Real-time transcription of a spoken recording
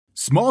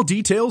Small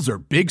details are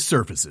big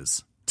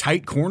surfaces.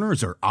 Tight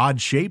corners are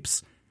odd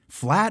shapes.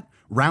 Flat,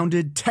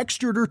 rounded,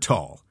 textured, or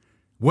tall.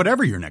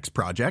 Whatever your next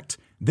project,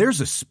 there's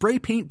a spray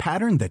paint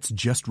pattern that's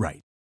just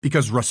right.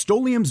 Because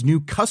Rust-Oleum's new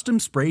Custom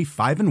Spray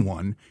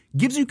 5-in-1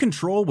 gives you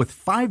control with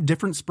 5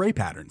 different spray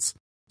patterns.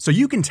 So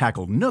you can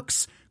tackle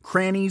nooks,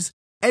 crannies,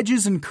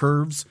 edges, and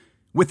curves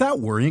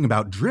without worrying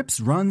about drips,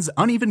 runs,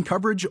 uneven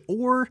coverage,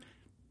 or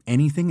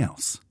anything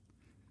else.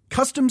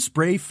 Custom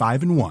Spray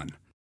 5-in-1.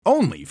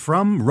 Only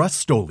from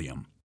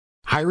Rust-Oleum.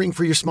 Hiring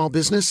for your small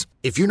business?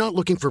 If you're not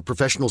looking for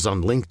professionals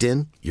on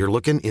LinkedIn, you're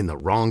looking in the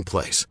wrong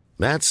place.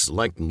 That's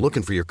like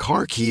looking for your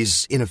car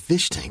keys in a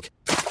fish tank.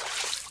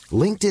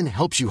 LinkedIn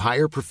helps you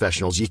hire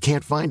professionals you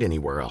can't find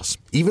anywhere else,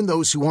 even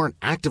those who aren't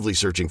actively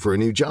searching for a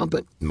new job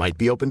but might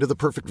be open to the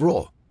perfect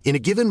role. In a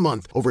given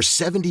month, over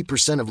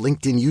 70% of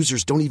LinkedIn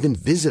users don't even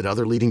visit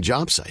other leading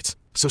job sites.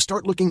 So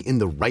start looking in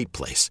the right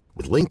place.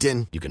 With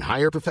LinkedIn, you can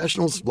hire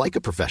professionals like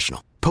a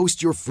professional.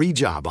 Post your free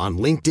job on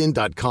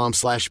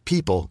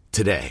linkedin.com/people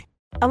today.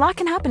 A lot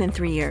can happen in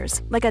 3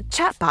 years, like a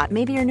chatbot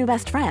may be your new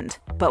best friend.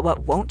 But what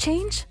won't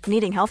change?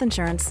 Needing health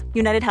insurance.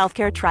 United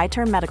Healthcare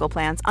Tri-Term Medical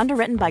Plans,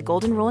 underwritten by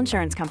Golden Rule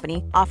Insurance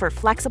Company, offer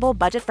flexible,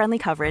 budget-friendly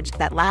coverage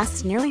that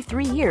lasts nearly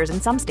 3 years in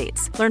some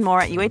states. Learn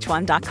more at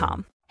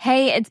uh1.com.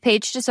 Hey, it's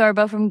Paige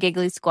DeSorbo from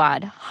Giggly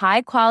Squad.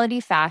 High quality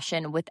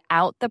fashion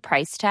without the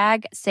price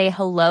tag. Say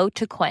hello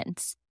to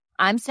Quince.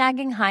 I'm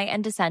snagging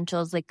high-end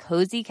essentials like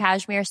cozy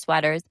cashmere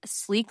sweaters,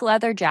 sleek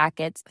leather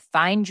jackets,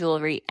 fine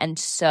jewelry, and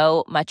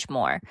so much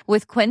more.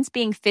 With Quince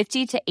being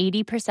 50 to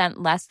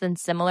 80% less than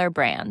similar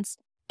brands.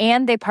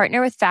 And they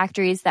partner with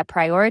factories that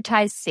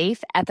prioritize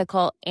safe,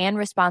 ethical, and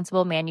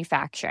responsible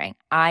manufacturing.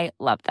 I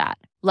love that.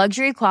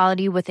 Luxury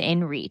quality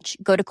within reach.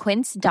 Go to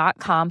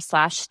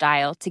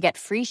quince.com/style to get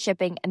free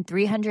shipping and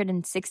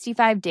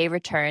 365-day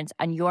returns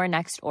on your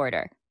next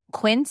order.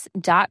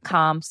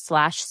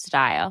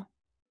 Quince.com/style.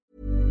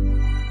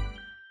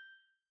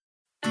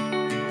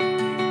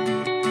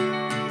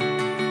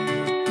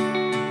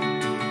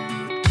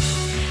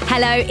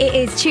 Hello, it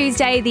is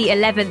Tuesday, the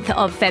 11th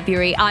of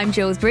February. I'm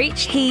Jules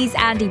Breach, he's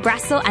Andy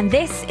Brassel, and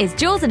this is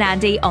Jules and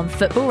Andy on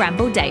Football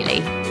Ramble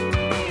Daily.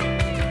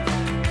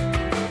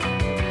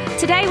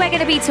 Today we're going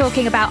to be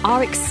talking about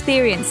our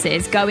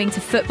experiences going to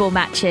football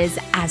matches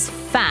as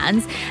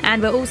fans,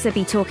 and we'll also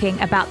be talking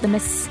about the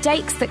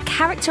mistakes that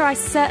characterise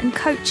certain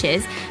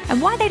coaches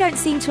and why they don't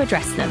seem to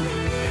address them.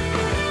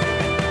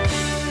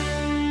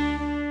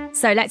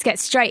 So let's get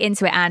straight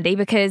into it, Andy,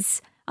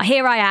 because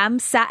here I am,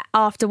 sat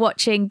after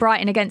watching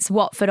Brighton against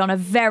Watford on a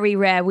very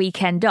rare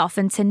weekend off.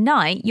 And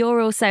tonight, you're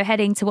also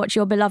heading to watch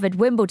your beloved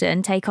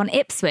Wimbledon take on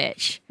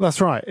Ipswich.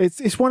 That's right.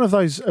 It's one of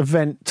those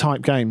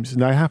event-type games,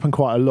 and they happen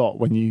quite a lot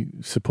when you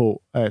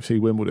support AFC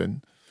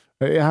Wimbledon.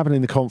 It happened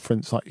in the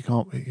conference.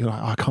 You're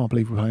like, I can't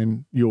believe we're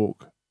playing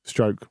York,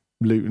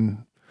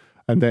 Luton.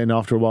 And then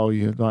after a while,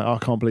 you're like, I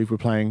can't believe we're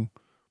playing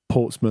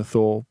Portsmouth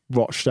or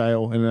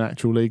Rochdale in an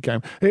actual league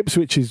game.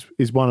 Ipswich is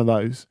one of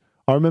those.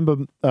 I remember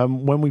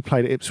when we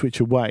played at Ipswich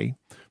away,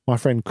 my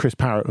friend Chris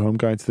Parrott, who I'm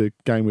going to the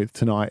game with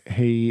tonight,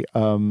 he,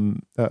 a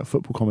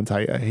football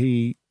commentator,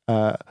 he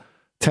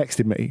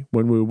texted me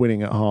when we were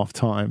winning at half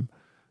time,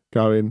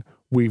 going,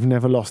 "We've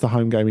never lost a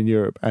home game in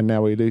Europe, and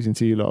now we're losing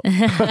to you lot."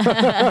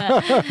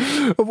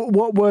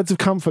 What words of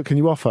comfort can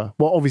you offer?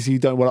 Well, obviously you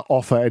don't want to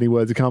offer any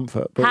words of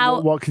comfort,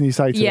 but what can you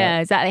say to that? Yeah,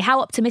 exactly. How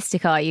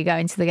optimistic are you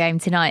going to the game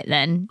tonight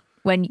then?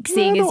 When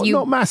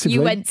not massively.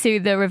 You went to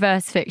the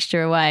reverse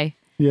fixture away.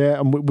 Yeah,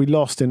 and we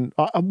lost in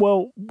like the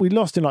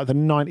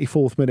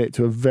 94th minute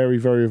to a very,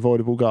 very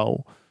avoidable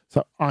goal.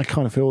 So I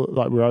kind of feel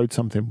like we're owed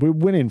something. We're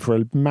winning for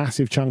a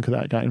massive chunk of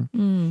that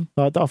game.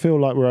 I feel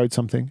like we're owed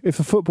something. If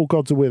the football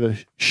gods are with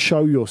us,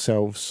 show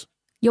yourselves.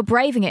 You're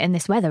braving it in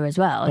this weather as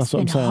well. It's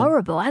been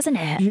horrible, hasn't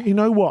it? You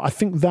know what? I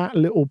think that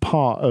little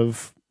part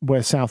of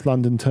where South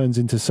London turns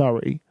into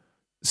Surrey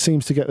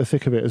seems to get the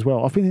thick of it as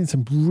well. I've been in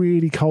some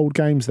really cold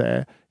games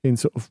there in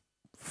sort of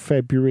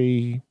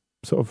February,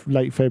 sort of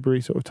late February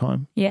sort of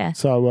time. Yeah.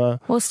 So,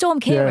 Storm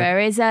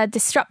Kira is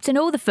disrupting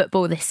all the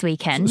football this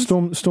weekend.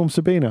 Storm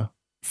Sabina.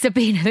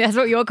 Sabina, that's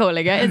what you're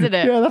calling it, isn't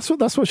it? Yeah,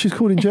 that's what she's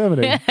called in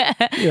Germany.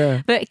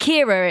 Yeah. But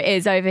Kira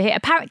is over here.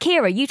 Apparently,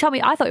 Kira, you told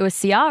me, I thought it was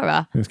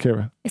Ciara. It's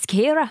Kira. It's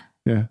Kira.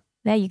 Yeah.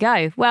 There you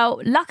go.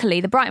 Well, luckily,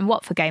 the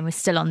Brighton-Watford game was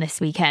still on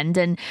this weekend,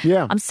 and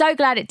I'm so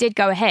glad it did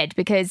go ahead,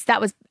 because that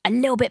was a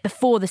little bit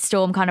before the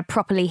storm kind of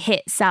properly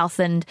hit south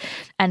and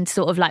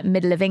sort of like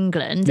middle of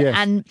England. Yes.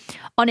 And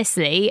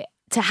honestly,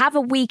 to have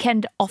a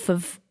weekend off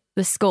of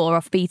the score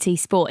off BT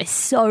Sport is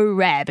so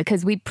rare,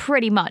 because we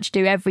pretty much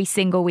do every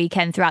single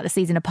weekend throughout the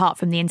season apart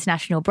from the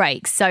international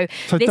breaks. So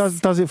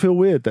does it feel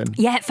weird then?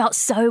 Yeah, it felt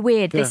so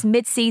weird. Yeah. This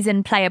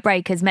mid-season player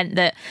break has meant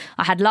that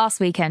I had last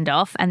weekend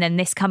off, and then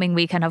this coming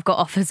weekend I've got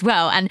off as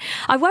well. And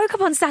I woke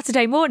up on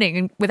Saturday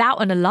morning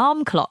without an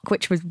alarm clock,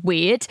 which was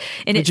weird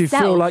in itself. Did you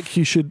feel like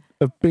you should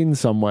have been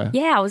somewhere?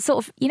 Yeah, I was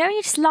sort of, you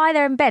just lie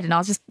there in bed, and I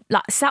was just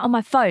like sat on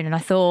my phone, and I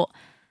thought,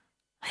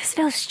 this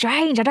feels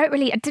strange. I don't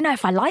know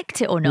if I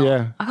liked it or not.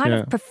 Yeah, I kind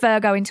of prefer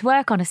going to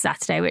work on a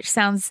Saturday, which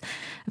sounds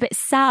a bit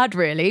sad,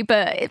 really,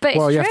 but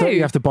it's true.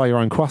 You have to buy your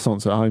own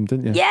croissants at home,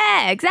 didn't you?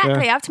 Yeah,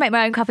 exactly. I have to make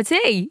my own cup of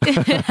tea.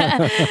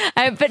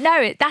 But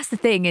no, that's the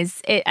thing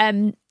is, it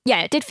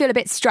did feel a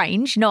bit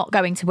strange not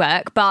going to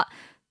work, but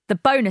the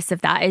bonus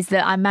of that is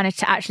that I managed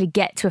to actually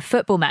get to a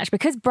football match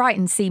because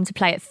Brighton seem to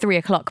play at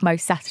 3:00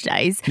 most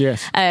Saturdays,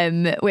 yes.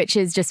 Which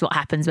is just what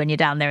happens when you're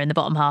down there in the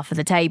bottom half of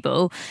the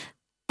table.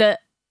 That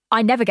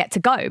I never get to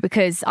go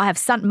because I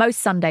have most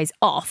Sundays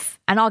off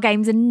and our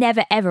games are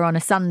never, ever on a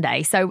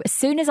Sunday. So as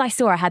soon as I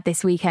saw I had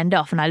this weekend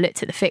off and I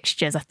looked at the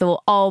fixtures, I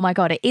thought, oh my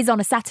God, it is on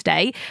a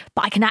Saturday,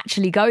 but I can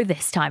actually go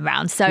this time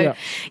round. So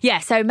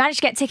so managed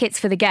to get tickets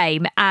for the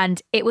game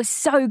and it was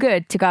so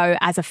good to go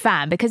as a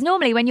fan because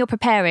normally when you're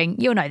preparing,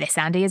 you'll know this,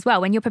 Andy, as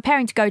well, when you're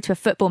preparing to go to a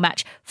football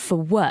match for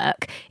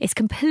work, it's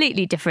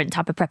completely different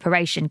type of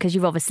preparation because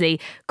you've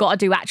obviously got to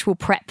do actual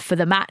prep for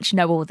the match,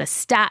 know all the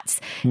stats,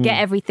 get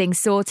everything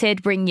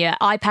sorted, bring your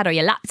iPad or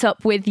your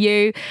laptop with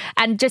you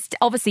and just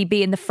obviously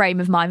be in the frame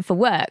of mind for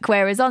work.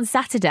 Whereas on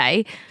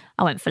Saturday,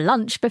 I went for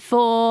lunch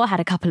before, had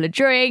a couple of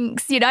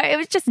drinks, it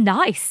was just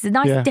nice, a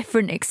nice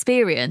different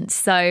experience.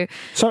 So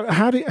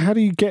how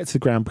do you get to the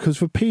ground? Because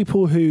for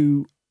people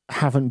who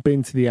haven't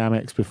been to the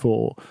Amex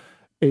before,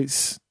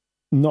 it's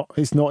not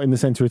in the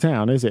centre of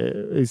town, is it?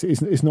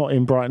 It's not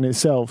in Brighton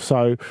itself.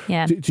 So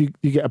did you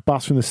get a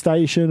bus from the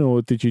station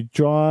or did you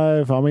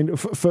drive? I mean,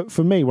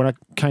 for me, when I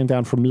came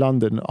down from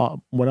London,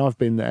 when I've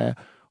been there,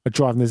 I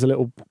drive and there's a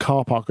little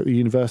car park at the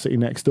university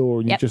next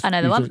door. And I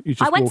know the one.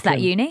 I went to that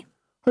uni.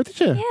 Oh, did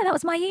you? Yeah, that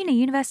was my uni,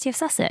 University of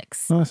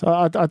Sussex. Nice.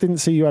 I didn't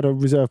see you had a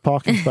reserved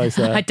parking space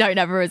there. I don't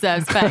have a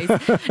reserved space.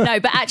 No,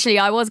 but actually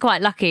I was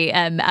quite lucky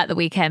at the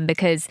weekend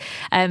because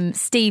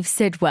Steve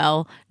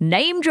Sidwell,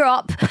 name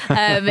drop,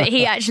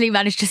 he actually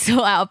managed to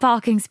sort out a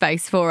parking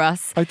space for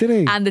us. Oh, did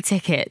he? And the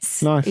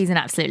tickets. Nice. He's an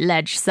absolute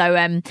ledge. So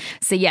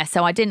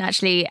I didn't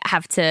actually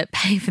have to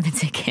pay for the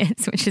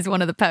tickets, which is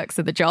one of the perks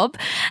of the job.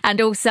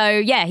 And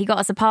also, he got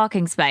us a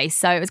parking space.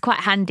 So it was quite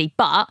handy.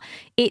 But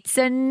it's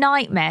a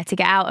nightmare to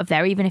get out of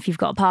there, even if you've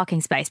got a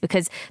parking space,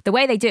 because the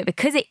way they do it,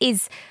 because it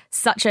is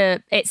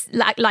it's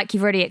like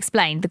you've already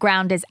explained, the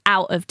ground is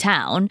out of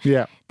town.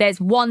 Yeah. There's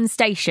one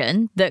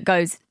station that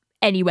goes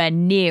anywhere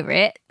near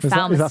it,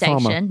 Falmouth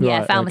Station.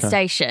 Right, Falmouth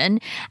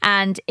Station.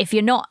 And if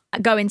you're not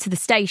going to the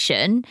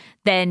station,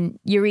 then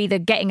you're either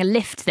getting a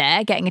lift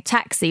there, getting a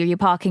taxi, or you're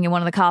parking in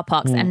one of the car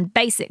parks. And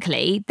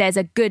basically, there's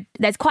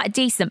quite a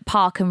decent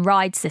park and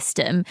ride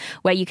system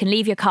where you can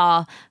leave your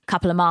car a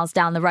couple of miles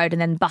down the road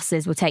and then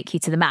buses will take you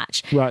to the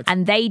match. Right.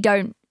 And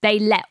they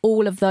let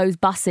all of those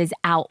buses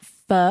out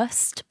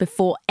first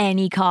before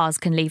any cars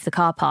can leave the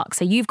car park.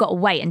 So you've got to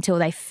wait until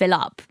they fill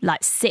up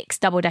like 6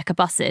 double-decker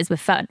buses with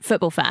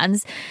football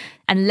fans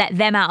and let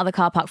them out of the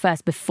car park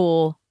first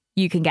before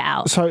you can get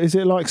out. So is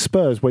it like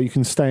Spurs where you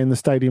can stay in the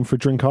stadium for a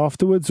drink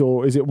afterwards,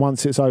 or is it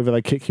once it's over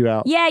they kick you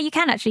out? Yeah, you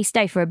can actually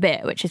stay for a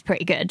bit, which is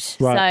pretty good.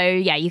 Right. So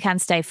yeah, you can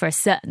stay for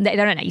they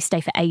don't let you stay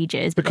for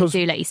ages, but they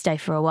do let you stay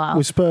for a while.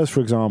 With Spurs,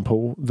 for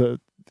example, the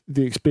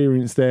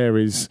experience there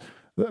is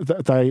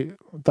that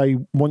they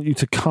want you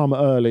to come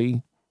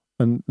early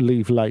and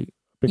leave late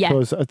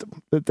because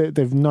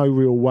they've no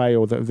real way,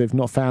 or they've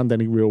not found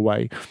any real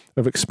way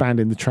of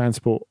expanding the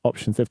transport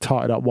options. They've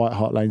tightened up White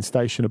Hart Lane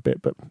Station a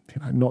bit, but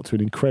not to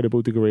an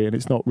incredible degree, and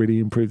it's not really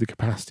improved the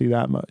capacity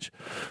that much.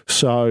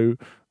 So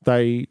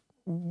they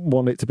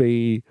want it to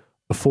be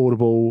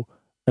affordable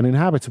and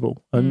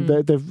inhabitable, and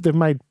they've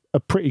made a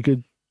pretty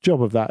good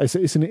job of that.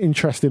 It's an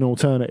interesting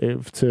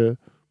alternative to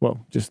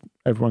just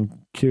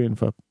everyone queuing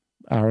for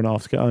hour and a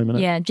half to get home, innit?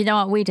 Yeah, do you know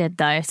what we did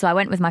though? So I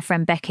went with my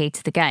friend Becky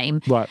to the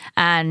game, right?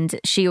 And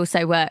she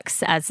also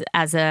works as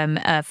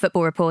a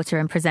football reporter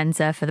and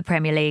presenter for the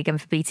Premier League and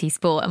for BT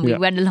Sport, and we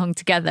went along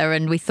together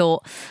and we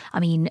thought,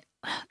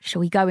 shall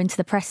we go into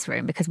the press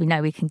room because we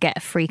know we can get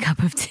a free cup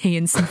of tea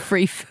and some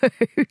free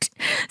food?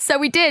 So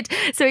we did.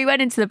 So we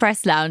went into the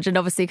press lounge, and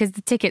obviously because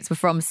the tickets were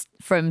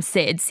from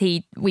Sid's,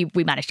 we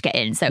managed to get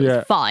in, so it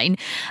was fine.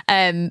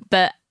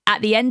 But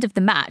at the end of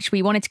the match,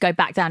 we wanted to go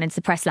back down into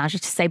the press lounge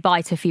just to say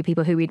bye to a few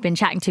people who we'd been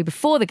chatting to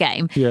before the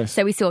game. Yes.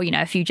 So we saw,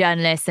 a few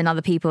journalists and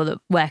other people that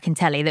work in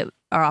telly that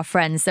are our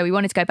friends. So we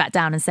wanted to go back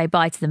down and say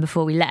bye to them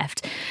before we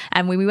left.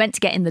 And when we went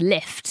to get in the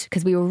lift,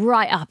 because we were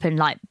right up in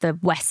like the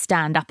west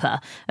stand upper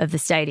of the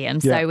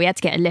stadium. So we had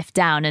to get a lift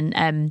down,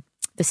 and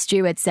the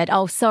steward said,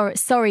 "Oh,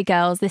 sorry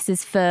girls, this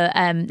is for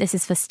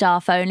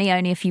staff only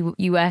if you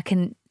work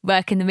in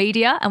the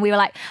media." And we were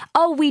like,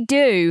 "Oh, we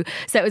do."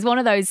 So it was one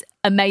of those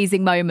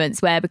amazing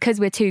moments where, because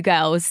we're two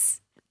girls,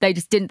 they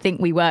just didn't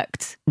think we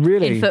worked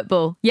in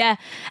football. Yeah.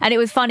 And it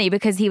was funny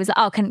because he was like,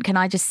 "Oh, can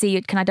I just see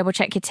you? Can I double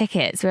check your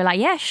tickets?" We were like,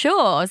 "Yeah,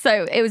 sure."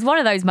 So it was one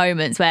of those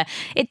moments where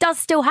it does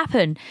still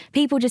happen.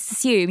 People just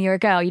assume you're a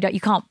girl, you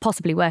can't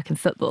possibly work in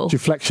football. Did you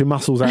flex your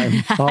muscles at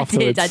him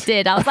afterwards? I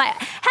did. I was like,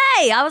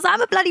 "Hey,"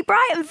 I'm a bloody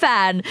Brighton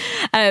fan.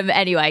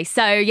 Anyway,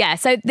 so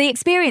the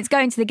experience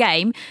going to the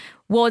game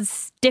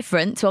was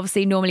different to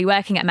obviously normally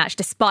working at a match,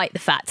 despite the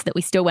fact that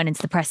we still went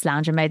into the press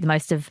lounge and made the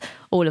most of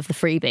all of the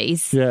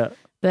freebies. Yeah.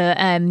 But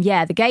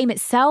the game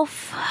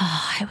itself,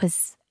 it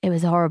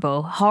was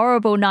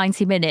horrible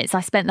 90 minutes.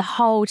 I spent the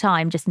whole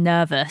time just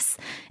nervous.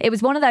 It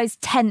was one of those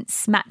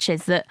tense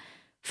matches that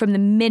from the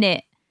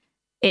minute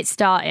it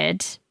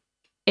started,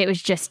 it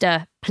was just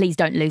please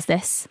don't lose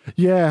this.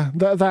 Yeah,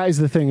 that is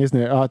the thing, isn't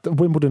it?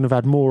 Wimbledon have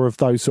had more of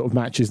those sort of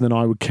matches than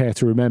I would care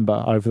to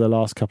remember over the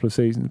last couple of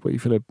seasons, where you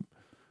feel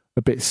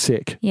a bit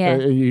sick. Yeah.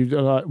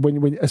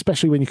 When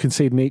especially when you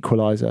concede an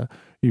equaliser,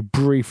 you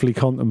briefly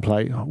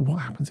contemplate, what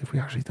happens if we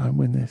actually don't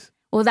win this?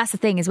 Well, that's the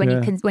thing, is when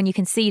you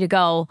concede a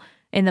goal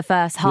in the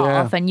first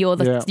half and you're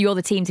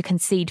the team to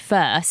concede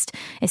first,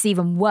 it's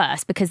even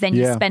worse, because then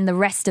you spend the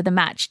rest of the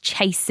match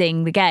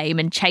chasing the game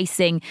and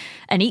chasing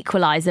an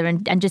equaliser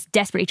and just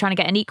desperately trying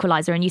to get an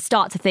equaliser, and you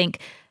start to think,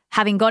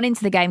 having gone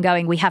into the game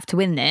going, we have to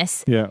win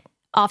this. Yeah.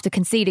 After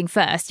conceding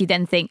first, you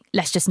then think,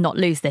 let's just not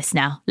lose this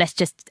now. Let's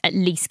just at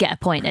least get a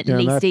point, at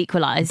least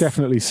equalise.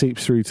 Definitely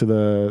seeps through to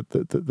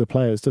the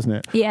players, doesn't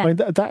it? Yeah. I mean,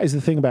 that is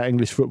the thing about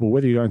English football,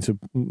 whether you're going to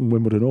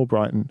Wimbledon or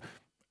Brighton,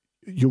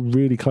 you're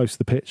really close to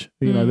the pitch.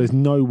 You know, there's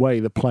no way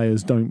the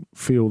players don't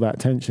feel that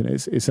tension.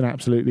 It's an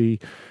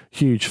absolutely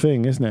huge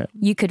thing, isn't it?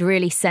 You could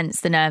really sense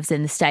the nerves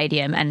in the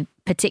stadium, and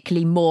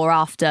particularly more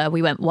after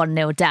we went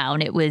 1-0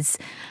 down. It was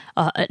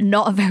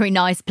not a very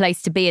nice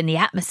place to be, and the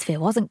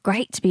atmosphere wasn't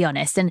great, to be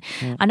honest. And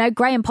I know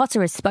Graham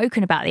Potter has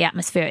spoken about the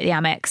atmosphere at the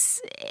Amex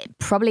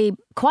probably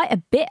quite a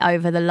bit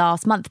over the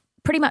last month.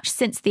 Pretty much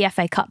since the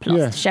FA Cup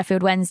loss to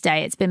Sheffield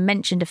Wednesday, it's been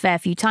mentioned a fair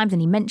few times,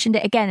 and he mentioned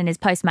it again in his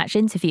post-match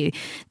interview,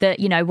 that,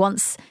 you know,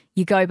 once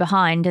you go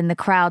behind and the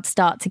crowd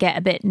start to get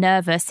a bit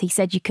nervous, he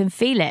said you can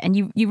feel it, and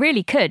you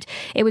really could.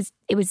 It was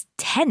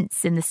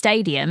tense in the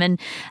stadium,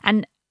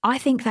 and I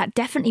think that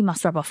definitely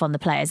must rub off on the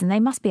players, and they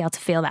must be able to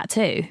feel that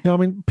too. Yeah, I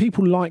mean,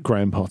 people like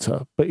Graham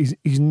Potter, but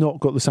he's not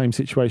got the same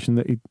situation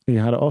that he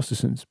had at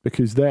Ostersund's,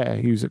 because there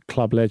he was a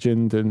club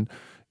legend, and,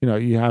 you know,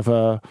 you have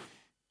a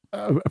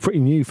pretty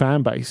new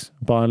fan base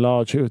by and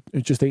large who are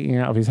just eating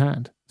out of his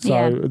hand.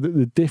 So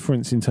the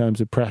difference in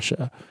terms of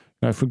pressure,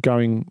 you know,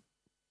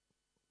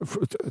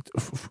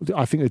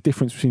 I think the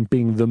difference between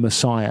being the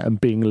Messiah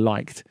and being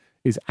liked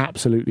is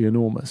absolutely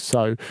enormous.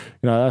 So, you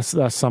know,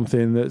 that's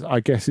something that I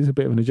guess is a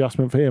bit of an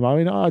adjustment for him. I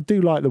mean, I do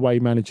like the way he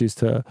manages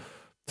to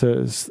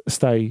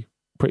stay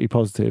pretty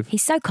positive.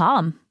 He's so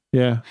calm.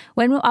 Yeah.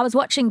 When I was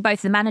watching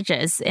both the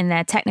managers in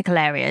their technical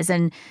areas,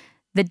 and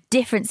the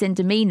difference in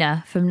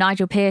demeanour from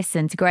Nigel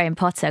Pearson to Graham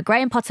Potter.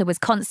 Graham Potter was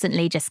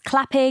constantly just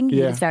clapping.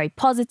 He was very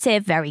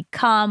positive, very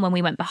calm. When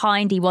we went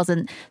behind, he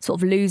wasn't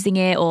sort of losing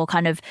it, or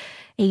kind of,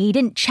 he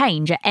didn't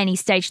change at any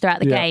stage throughout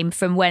the game,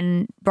 from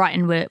when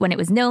when it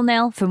was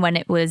 0-0, from when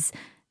it was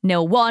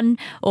 0-1,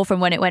 or from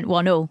when it went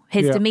 1-0.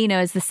 His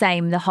demeanour is the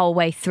same the whole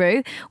way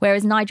through.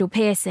 Whereas Nigel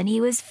Pearson, he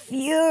was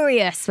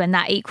furious when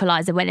that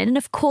equaliser went in. And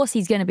of course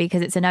he's going to be,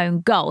 because it's an own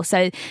goal.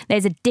 So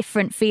there's a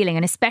different feeling.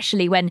 And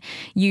especially when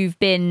you've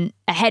been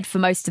ahead for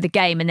most of the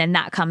game, and then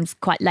that comes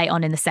quite late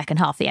on in the second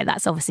half. Yeah,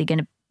 that's obviously going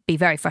to be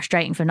very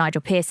frustrating for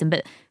Nigel Pearson,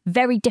 but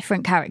very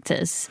different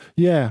characters.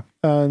 Yeah.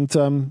 And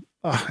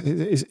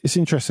it's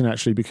interesting,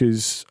 actually,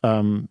 because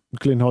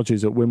Glyn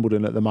Hodges at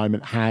Wimbledon at the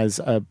moment has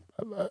a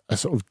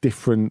sort of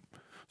different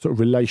sort of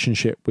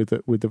relationship with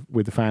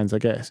the fans, I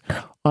guess.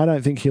 I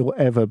don't think he'll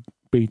ever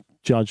be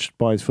judged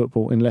by his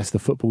football unless the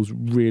football's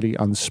really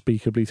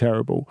unspeakably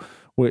terrible,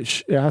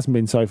 which it hasn't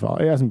been so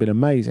far. It hasn't been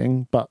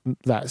amazing, but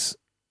that's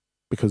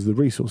because of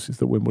the resources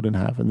that Wimbledon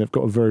have, and they've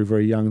got a very,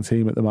 very young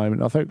team at the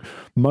moment. I think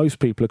most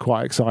people are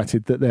quite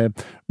excited that they're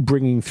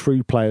bringing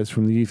through players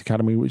from the youth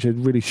academy, which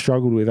had really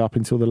struggled with up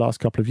until the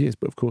last couple of years.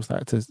 But of course, they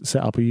had to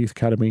set up a youth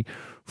academy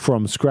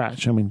from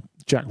scratch. I mean,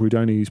 Jack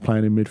Rudoni, who's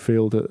playing in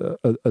midfield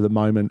at the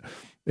moment,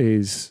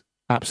 is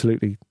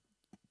absolutely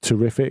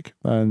terrific.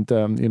 And,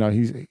 you know,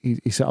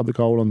 he set up the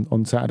goal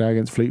on Saturday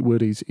against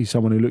Fleetwood. He's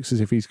someone who looks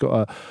as if he's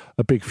got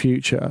a big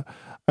future.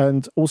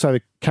 And also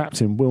the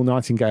captain, Will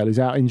Nightingale, is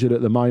out injured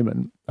at the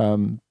moment.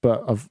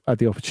 But I've had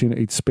the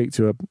opportunity to speak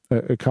to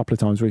a couple of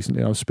times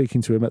recently. I was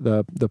speaking to him at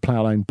the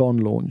Plough Lane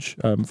Bond launch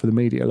for the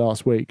media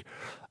last week.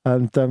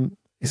 And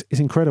it's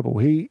incredible.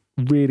 He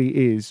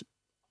really is,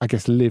 I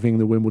guess, living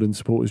the Wimbledon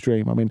supporters'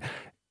 dream. I mean,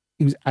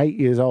 he was 8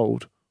 years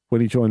old when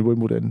he joined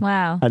Wimbledon.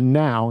 Wow. And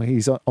now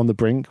he's on the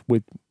brink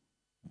with,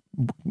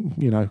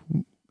 you know,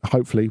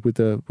 hopefully with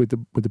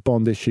the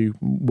Bond issue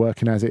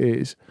working as it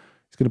is,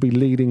 he's going to be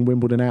leading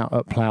Wimbledon out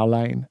at Plough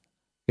Lane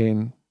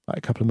in like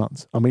a couple of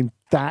months. I mean,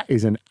 that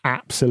is an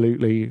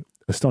absolutely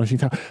astonishing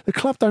time. The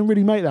club don't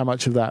really make that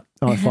much of that,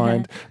 I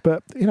find.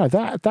 But, you know,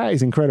 that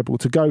is incredible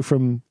to go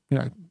from, you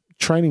know,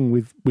 training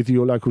with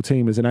your local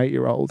team as an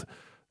 8-year-old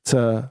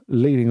to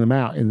leading them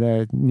out in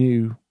their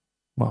new,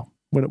 well,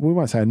 we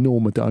won't say a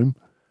Norma Dome.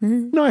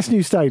 Nice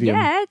new stadium.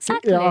 Yeah,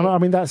 exactly. Yeah, I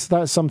mean, that's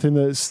something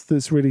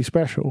that's really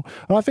special.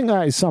 And I think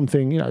that is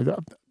something, you know,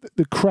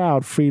 the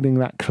crowd feeling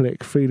that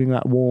click, feeling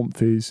that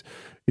warmth is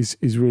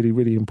really,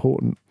 really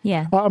important.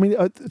 Yeah. I mean,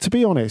 to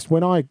be honest,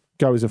 when I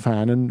go as a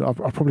fan, and I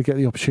probably get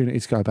the opportunity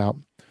to go about,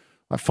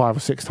 like 5 or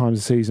 6 times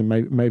a season,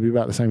 maybe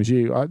about the same as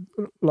you.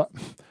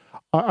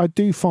 I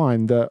do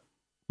find that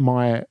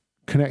my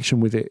connection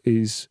with it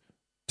is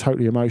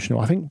totally emotional.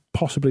 I think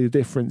possibly the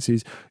difference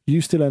is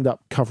you still end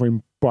up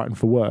covering Brighton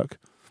for work.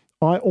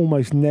 I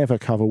almost never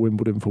cover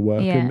Wimbledon for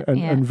work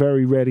and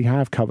very rarely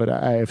have covered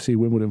at AFC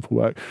Wimbledon for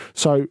work.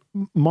 So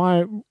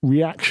my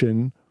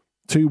reaction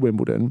to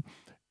Wimbledon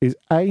is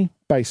A,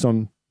 based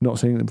on not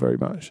seeing them very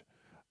much,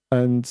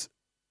 and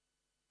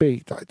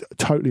B,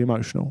 totally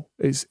emotional.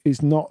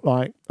 It's not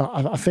like,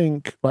 I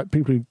think like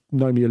people who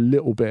know me a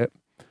little bit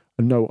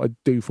and know what I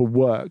do for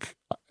work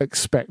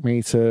expect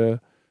me to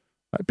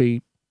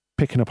be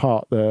picking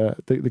apart the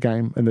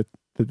game and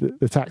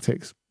the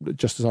tactics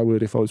just as I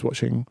would if I was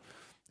watching,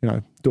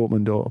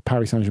 Dortmund or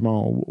Paris Saint-Germain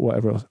or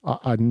whatever else.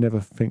 I'd never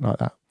think like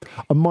that.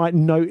 I might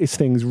notice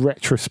things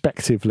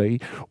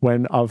retrospectively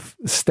when I've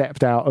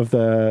stepped out of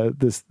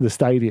the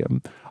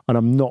stadium and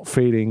I'm not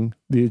feeling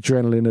the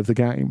adrenaline of the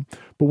game.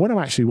 But when I'm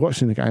actually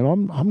watching the game,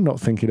 I'm not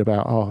thinking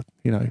about,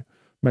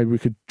 maybe we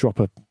could drop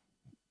a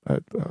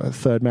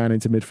third man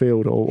into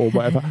midfield or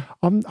whatever.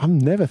 I'm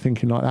never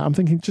thinking like that. I'm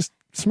thinking just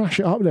smash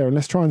it up there and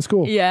let's try and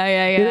score.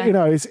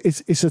 Yeah.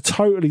 It's a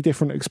totally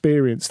different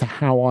experience to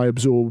how I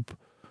absorb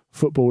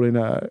football in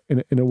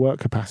a work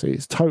capacity.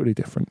 It's totally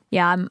different.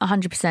 Yeah, I'm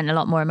 100% a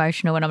lot more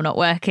emotional when I'm not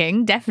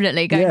working.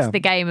 Definitely going to the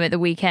game at the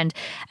weekend.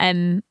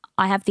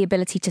 I have the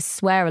ability to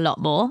swear a lot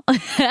more,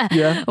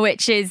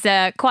 which is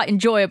quite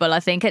enjoyable,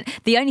 I think. And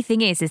the only thing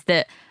is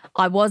that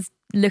I was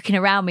looking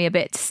around me a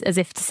bit as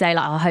if to say,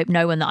 like, I hope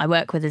no one that I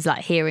work with is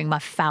like hearing my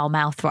foul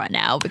mouth right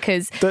now,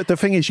 because the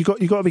thing is, you got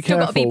to be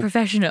careful. Got to be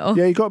professional.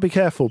 Yeah, you got to be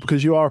careful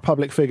because you are a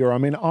public figure. I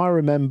mean, I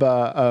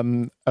remember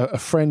a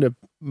friend of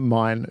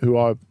mine who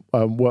I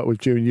worked with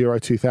during Euro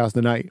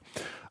 2008.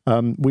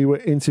 We were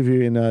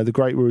interviewing the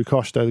great Rui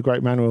Costa, the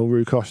great Manuel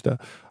Rui Costa.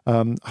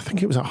 I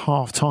think it was at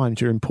half time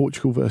during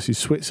Portugal versus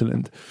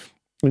Switzerland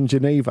in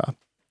Geneva.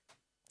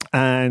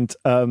 And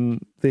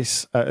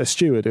this a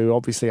steward who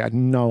obviously had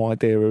no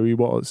idea who he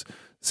was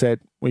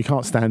said, "Well, you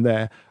can't stand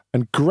there,"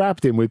 and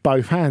grabbed him with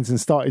both hands and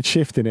started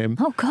shifting him.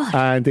 Oh, God.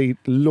 And he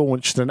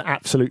launched an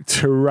absolute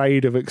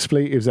tirade of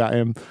expletives at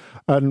him.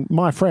 And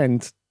my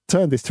friend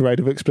turned this tirade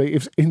of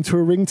expletives into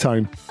a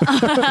ringtone.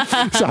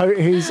 So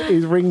his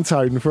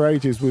ringtone for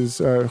ages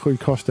was Rui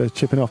Costa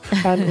chipping off.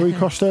 And Rui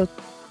Costa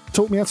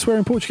taught me how to swear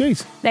in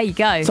Portuguese. There you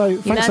go. So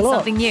you thanks learned a lot.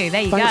 Something new.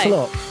 There you thanks go. A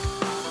lot.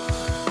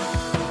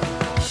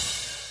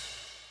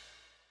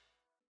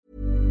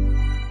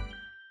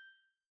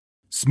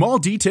 Small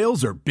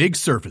details are big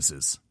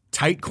surfaces.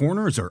 Tight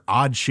corners are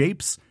odd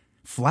shapes.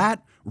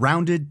 Flat,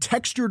 rounded,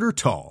 textured, or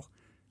tall.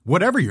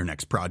 Whatever your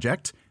next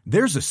project,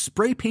 there's a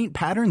spray paint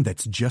pattern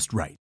that's just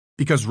right.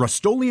 Because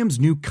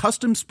Rust-Oleum's new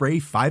Custom Spray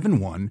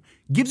 5-in-1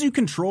 gives you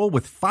control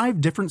with 5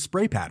 different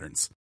spray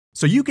patterns.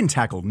 So you can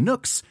tackle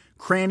nooks,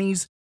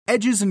 crannies,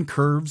 edges, and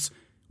curves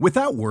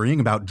without worrying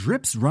about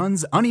drips,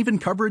 runs, uneven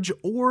coverage,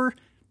 or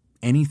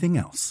anything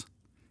else.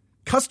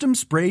 Custom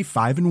Spray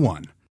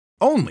 5-in-1.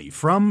 Only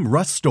from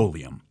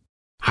Rust-Oleum.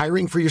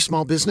 Hiring for your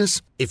small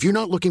business? If you're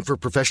not looking for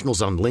professionals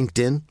on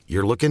LinkedIn,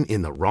 you're looking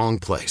in the wrong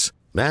place.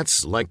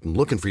 That's like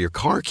looking for your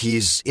car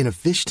keys in a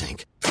fish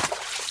tank.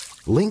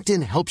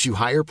 LinkedIn helps you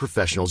hire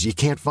professionals you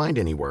can't find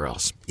anywhere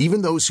else,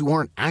 even those who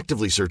aren't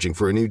actively searching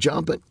for a new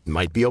job but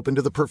might be open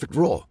to the perfect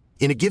role.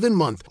 In a given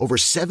month, over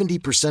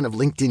 70% of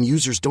LinkedIn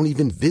users don't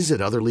even visit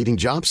other leading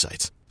job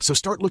sites. So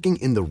start looking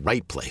in the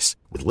right place.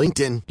 With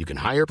LinkedIn, you can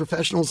hire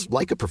professionals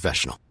like a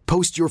professional.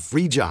 Post your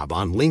free job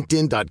on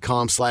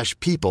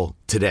linkedin.com/people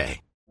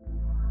today.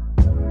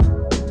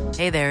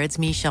 Hey there, it's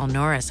Michelle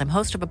Norris. I'm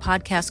host of a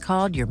podcast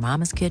called Your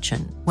Mama's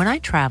Kitchen. When I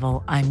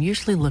travel, I'm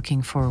usually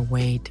looking for a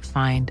way to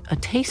find a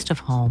taste of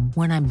home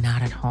when I'm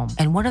not at home.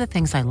 And one of the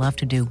things I love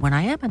to do when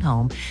I am at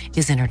home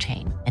is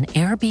entertain. And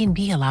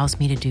Airbnb allows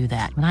me to do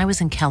that. When I was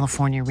in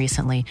California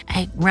recently,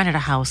 I rented a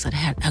house that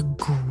had a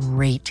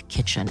great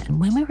kitchen. And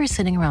when we were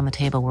sitting around the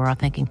table, we were all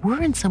thinking,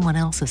 we're in someone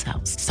else's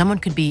house. Someone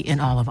could be in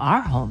all of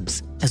our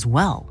homes as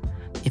well.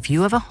 If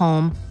you have a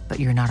home, but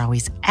you're not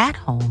always at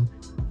home,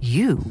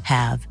 you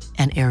have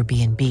an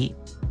Airbnb.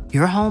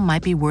 Your home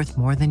might be worth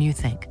more than you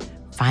think.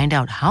 Find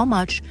out how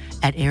much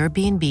at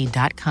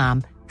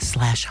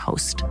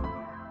airbnb.com/host.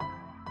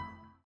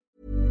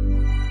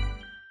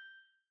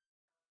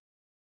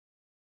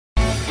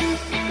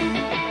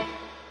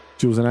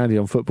 Jules and Andy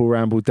on Football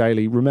Ramble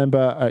Daily.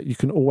 Remember, you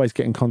can always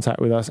get in contact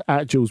with us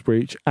at Jules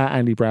Breach, at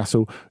Andy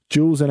Brassel,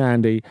 Jules and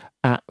Andy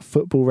at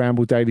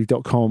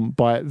footballrambledaily.com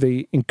by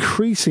the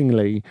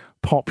increasingly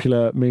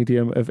popular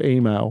medium of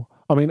email.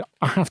 I mean,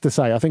 I have to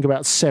say, I think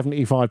about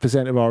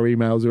 75% of our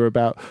emails are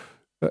about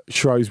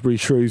Shrewsbury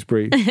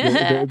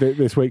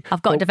this week.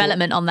 I've got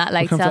development on that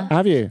later.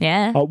 Have you?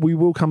 Yeah. We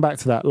will come back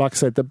to that. Like I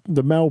said,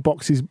 the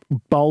mailbox is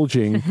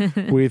bulging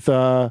with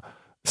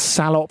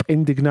salop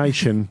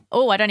indignation.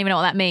 Oh, I don't even know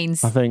what that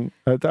means. I think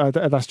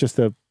that's just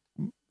a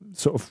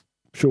sort of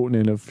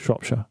shortening of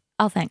Shropshire.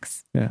 Oh,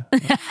 thanks. Yeah.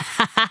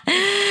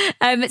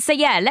 So,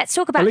 let's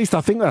talk about... At least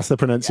I think that's the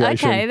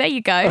pronunciation. Okay, there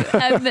you go.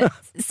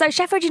 So,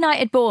 Sheffield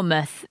United,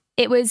 Bournemouth.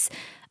 It was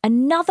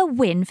Another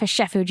win for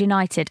Sheffield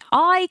United.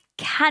 I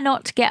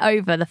cannot get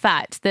over the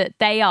fact that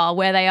they are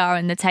where they are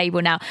in the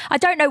table now. I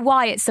don't know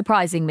why it's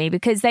surprising me,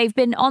 because they've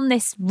been on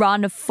this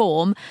run of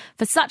form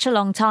for such a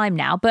long time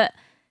now, but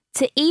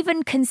to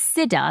even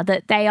consider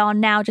that they are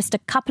now just a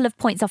couple of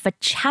points off a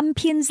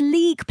Champions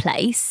League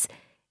place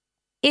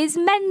is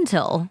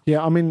mental.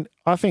 Yeah, I mean,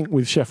 I think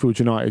with Sheffield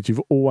United,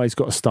 you've always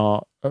got to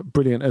start,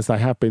 brilliant as they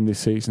have been this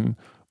season,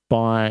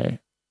 by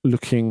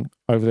looking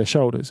over their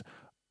shoulders.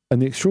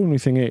 And the extraordinary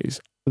thing is,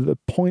 the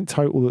point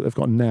total that they've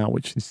got now,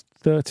 which is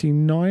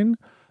 39,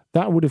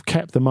 that would have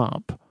kept them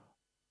up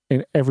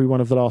in every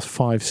one of the last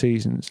 5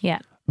 seasons. Yeah.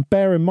 And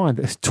bear in mind,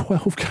 there's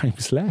 12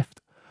 games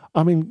left.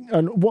 I mean,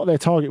 and what their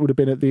target would have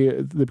been at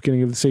the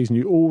beginning of the season,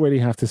 you already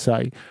have to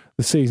say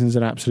the season's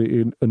an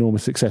absolutely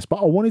enormous success. But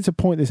I wanted to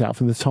point this out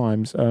from the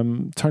Times.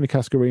 Tony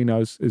Cascarino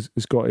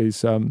has got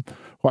his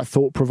quite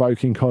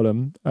thought-provoking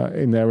column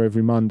in there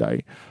every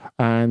Monday.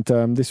 And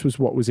this was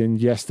what was in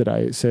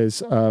yesterday. It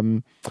says,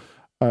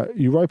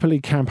 Europa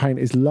League campaign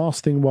is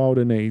last thing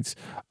Wilder needs.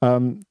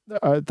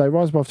 They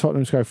rise above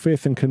Tottenham to go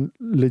 5th and can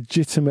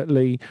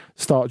legitimately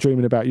start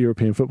dreaming about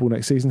European football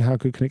next season. How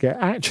good can it get?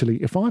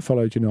 Actually, if I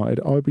followed United,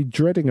 I would be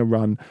dreading a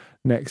run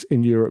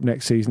in Europe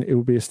next season. It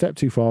would be a step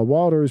too far.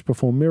 Wilder has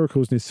performed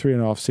miracles in his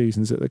 3.5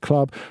 seasons at the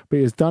club, but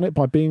he has done it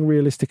by being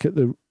realistic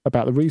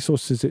about the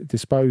resources at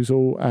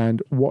disposal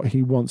and what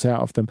he wants out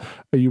of them.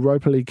 A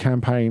Europa League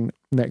campaign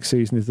next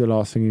season is the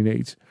last thing he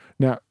needs.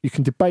 Now, you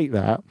can debate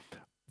that.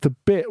 The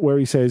bit where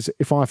he says,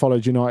 if I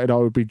followed United, I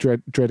would be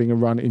dreading a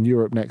run in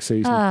Europe next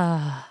season.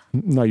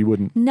 No, you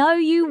wouldn't. No,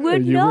 you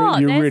would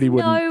not. You There's really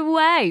wouldn't. No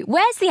way.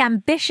 Where's the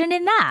ambition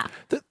in that?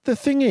 The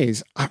thing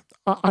is,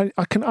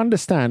 I can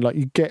understand, like,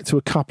 you get to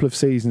a couple of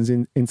seasons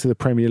into the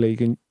Premier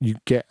League and you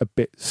get a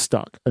bit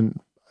stuck. And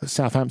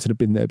Southampton have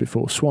been there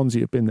before.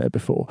 Swansea have been there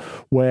before,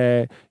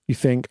 where you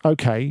think,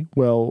 okay,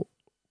 well,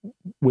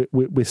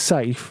 we're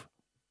safe,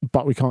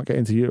 but we can't get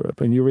into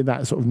Europe. And you're in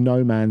that sort of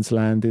no man's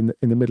land in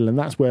the middle. And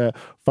that's where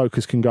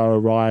focus can go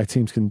awry.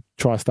 Teams can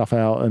try stuff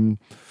out and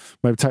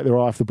maybe take their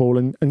eye off the ball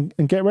and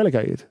get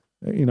relegated.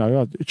 You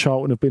know,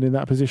 Charlton have been in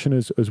that position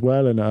as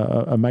well and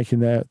are making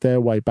their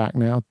way back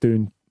now,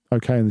 doing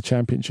okay in the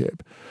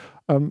Championship.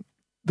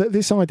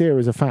 This idea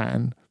as a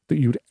fan that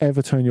you would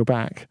ever turn your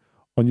back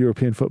on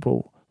European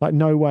football, like,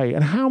 no way.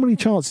 And how many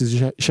chances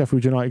is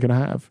Sheffield United going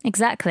to have?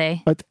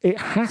 Exactly. It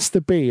has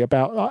to be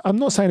about, I'm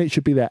not saying it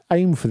should be their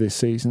aim for this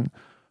season,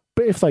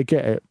 but if they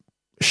get it,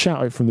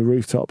 shout it from the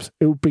rooftops.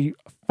 It would be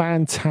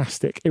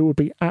fantastic. It would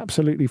be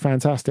absolutely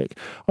fantastic.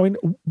 I mean,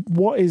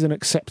 what is an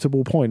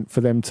acceptable point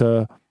for them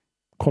to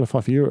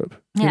qualify for Europe?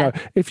 Yeah. You know,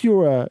 if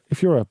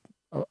you're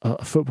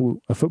a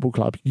football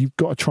club, you've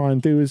got to try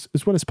and do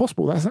as well as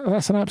possible.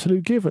 That's an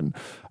absolute given.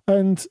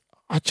 And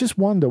I just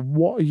wonder,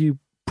 what are you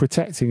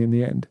protecting in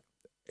the end?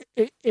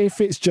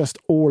 If it's just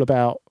all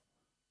about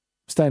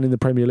staying in the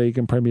Premier League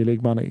and Premier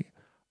League money,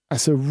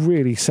 that's a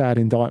really sad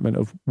indictment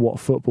of what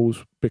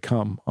football's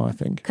become, I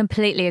think.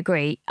 Completely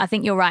agree. I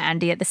think you're right,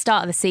 Andy. At the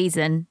start of the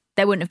season,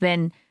 there wouldn't have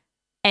been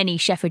any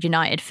Sheffield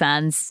United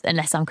fans,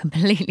 unless I'm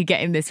completely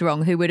getting this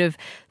wrong, who would have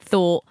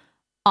thought,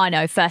 I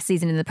know, first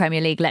season in the Premier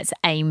League, let's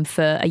aim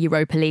for a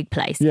Europa League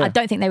place. Yeah. I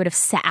don't think they would have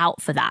set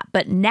out for that.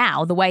 But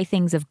now, the way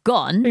things have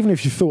gone... Even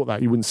if you thought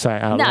that, you wouldn't say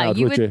it out loud,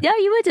 would you? No,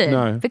 you wouldn't.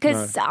 No,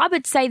 because I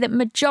would say that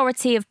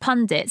majority of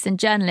pundits and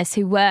journalists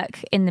who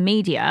work in the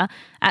media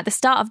at the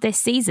start of this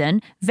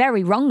season,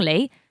 very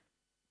wrongly,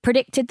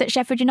 predicted that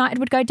Sheffield United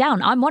would go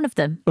down. I'm one of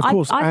them. Of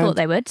course, I thought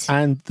they would.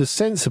 And the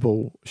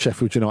sensible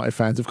Sheffield United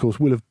fans, of course,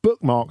 will have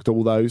bookmarked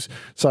all those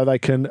so they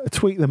can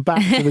tweet them back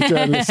to the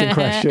journalists in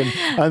question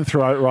and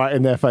throw it right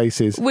in their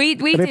faces.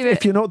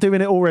 If you're not doing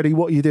it already,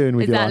 what are you doing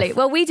with your life?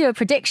 Well, we do a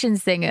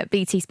predictions thing at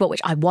BT Sport,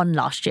 which I won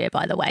last year,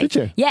 by the way. Did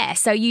you? Yeah.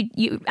 So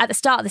you at the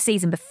start of the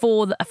season,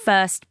 before a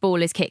first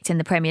ball is kicked in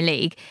the Premier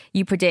League,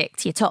 you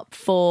predict your top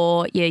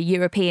 4, your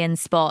European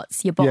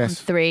spots, your bottom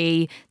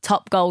 3,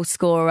 top goal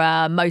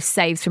scorer, most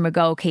saves from a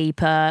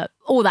goalkeeper,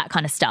 all that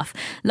kind of stuff.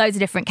 Loads of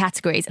different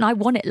categories. And I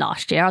won it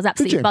last year. I was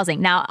absolutely buzzing.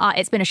 Now,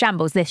 it's been a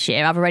shambles this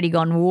year. I've already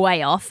gone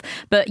way off.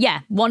 But yeah,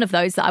 one of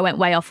those that I went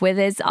way off with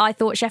is I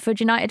thought Sheffield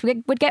United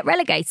would get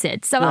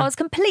relegated. So I was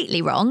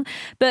completely wrong.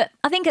 But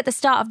I think at the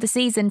start of the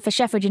season, for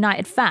Sheffield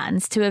United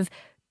fans to have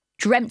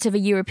dreamt of a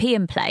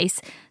European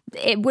place,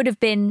 it would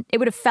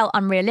have felt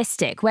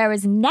unrealistic.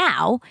 Whereas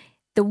now,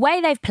 the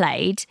way they've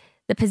played,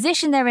 the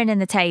position they're in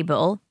the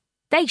table,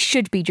 they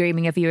should be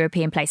dreaming of a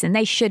European place and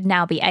they should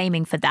now be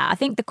aiming for that. I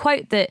think the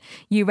quote that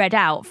you read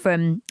out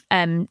from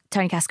Tony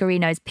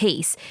Cascarino's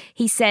piece,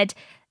 he said,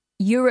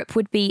 Europe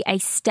would be a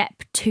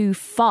step too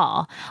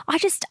far.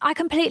 I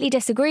completely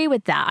disagree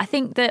with that. I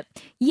think that,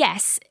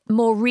 yes,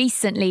 more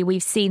recently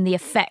we've seen the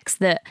effects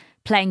that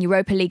playing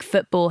Europa League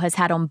football has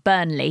had on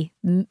Burnley,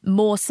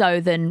 more so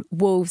than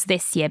Wolves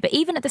this year. But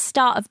even at the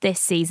start of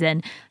this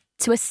season,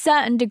 to a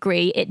certain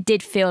degree, it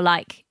did feel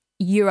like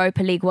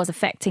Europa League was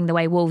affecting the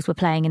way Wolves were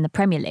playing in the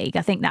Premier League.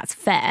 I think that's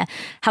fair.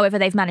 However,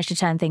 they've managed to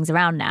turn things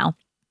around now.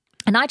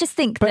 And I just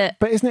think But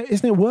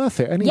isn't it worth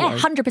it anyway? Yeah,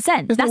 100%.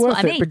 Isn't That's it worth what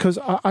I mean. Because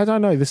I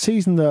don't know, the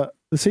season that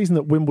the season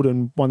that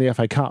Wimbledon won the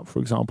FA Cup, for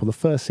example, the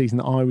first season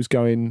that I was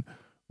going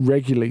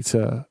regularly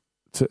to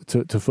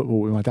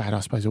football with my dad, I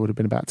suppose I would have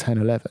been about 10,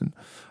 11.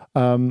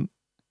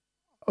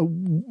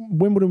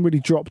 Wimbledon really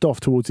dropped off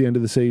towards the end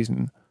of the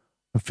season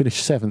and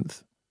finished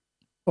 7th.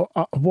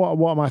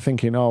 What am I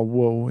thinking? Oh,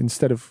 well,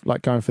 instead of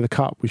like going for the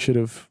cup, we should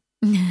have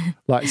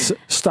like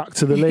stuck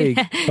to the league,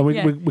 and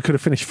we could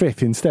have finished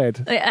 5th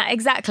instead.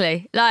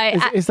 Exactly.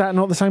 Like, is that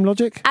not the same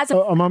logic?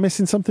 Am I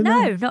missing something?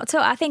 No, there? not at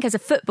all. I think as a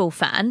football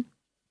fan,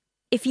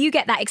 if you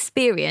get that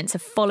experience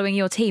of following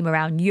your team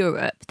around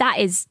Europe,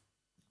 that's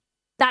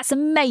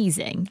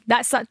amazing.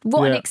 That's like,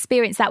 what an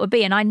experience that would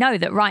be. And I know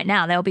that right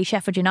now there'll be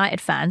Sheffield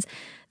United fans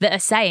that are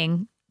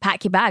saying,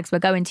 pack your bags, we're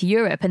going to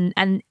Europe.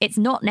 And it's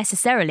not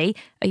necessarily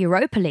a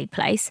Europa League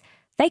place.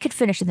 They could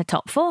finish in the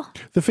top 4.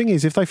 The thing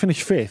is, if they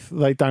finish 5th,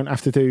 they don't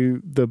have to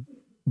do the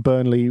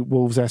Burnley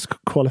Wolves-esque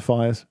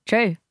qualifiers.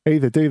 True.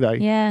 Either, do they?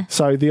 Yeah.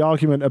 So the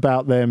argument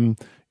about them,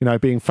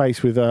 being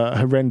faced with a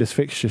horrendous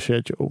fixture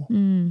schedule,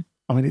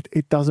 I mean,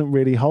 it doesn't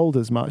really hold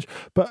as much.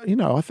 But,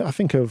 I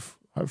think of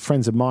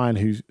friends of mine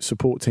who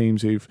support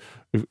teams who've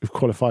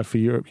qualified for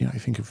Europe. You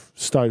think of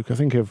Stoke. I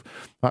think of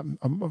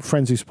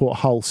friends who support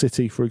Hull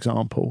City, for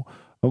example.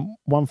 And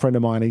one friend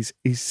of mine,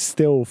 he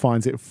still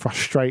finds it a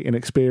frustrating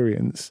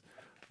experience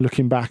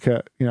looking back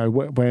at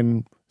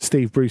when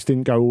Steve Bruce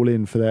didn't go all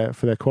in for their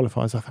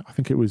qualifiers. I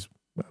think it was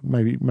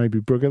maybe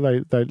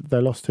Brugge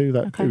they lost to.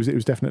 It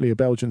was definitely a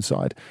Belgian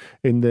side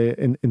in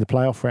the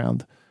playoff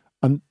round,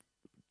 and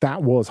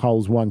that was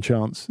Hull's one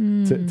chance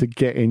to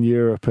get in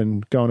Europe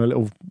and go on a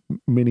little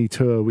mini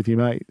tour with your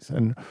mates.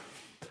 And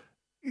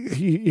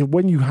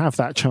when you have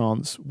that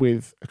chance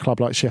with a club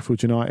like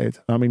Sheffield United,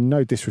 I mean,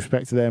 no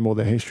disrespect to them or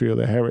their history or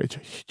their heritage,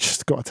 you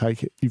just got to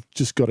take it. You've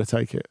just got to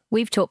take it.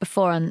 We've talked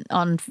before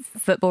on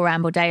Football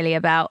Ramble Daily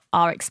about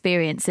our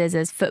experiences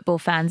as football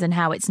fans and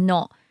how it's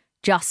not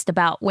just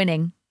about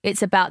winning.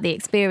 It's about the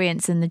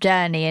experience and the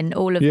journey and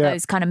all of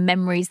those kind of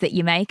memories that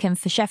you make. And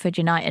for Sheffield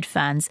United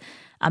fans,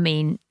 I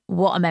mean,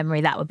 what a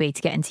memory that would be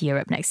to get into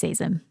Europe next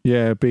season.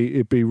 Yeah,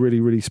 it'd be really,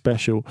 really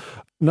special.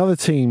 Another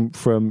team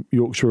from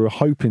Yorkshire who are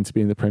hoping to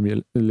be in the Premier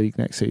League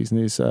next season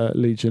is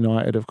Leeds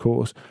United, of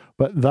course.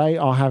 But they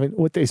are having,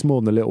 it's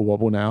more than a little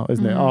wobble now,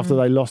 isn't it? After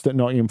they lost at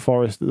Nottingham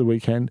Forest at the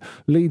weekend.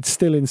 Leeds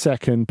still in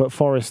second, but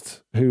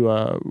Forest, who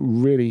are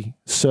really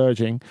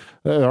surging,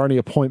 they're only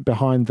a point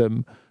behind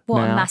them.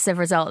 What a massive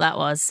result that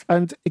was.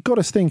 And it got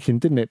us thinking,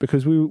 didn't it?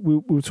 Because we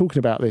were talking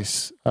about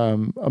this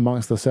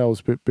amongst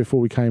ourselves before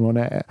we came on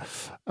air.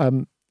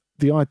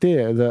 The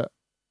idea that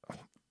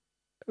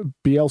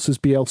Bielsa's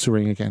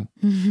Bielsa-ing again.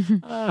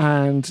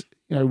 And,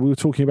 we were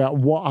talking about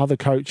what other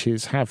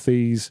coaches have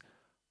these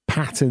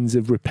patterns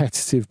of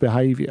repetitive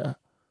behaviour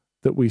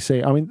that we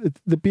see. I mean,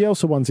 the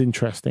Bielsa one's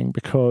interesting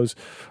because,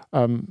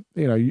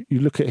 you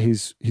look at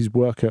his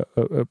work at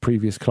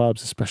previous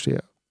clubs, especially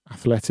at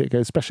Athletic,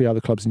 especially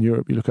other clubs in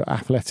Europe. You look at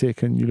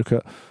Athletic and you look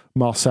at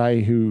Marseille,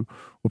 who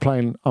were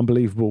playing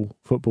unbelievable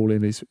football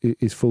in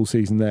his full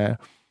season there.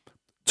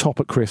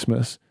 Top at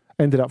Christmas,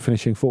 ended up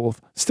finishing 4th.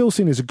 Still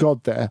seen as a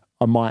god there,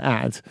 I might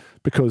add,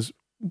 because,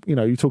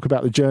 you talk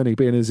about the journey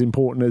being as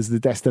important as the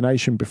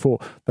destination before.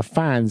 The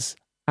fans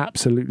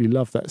absolutely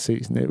loved that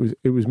season.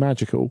 It was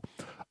magical.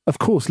 Of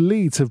course,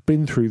 Leeds have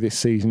been through this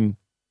season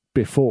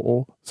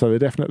before, so they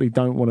definitely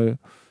don't want to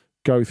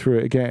go through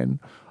it again.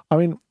 I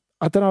mean,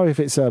 I don't know if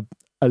it's a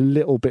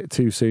little bit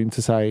too soon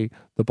to say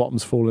the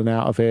bottom's fallen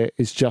out of it.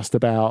 It's just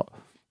about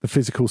the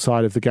physical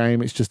side of the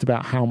game. It's just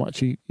about how much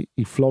he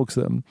flogs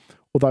them.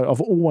 Although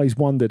I've always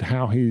wondered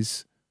how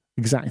his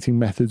exacting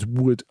methods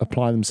would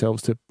apply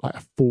themselves to like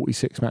a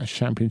 46-match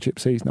championship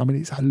season. I mean,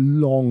 it's a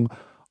long,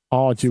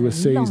 arduous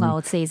season. Long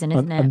old season,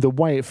 isn't it? And the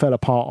way it fell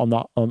apart on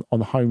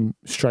the home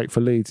straight for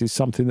Leeds is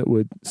something that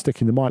would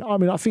stick in the mind. I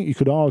mean, I think you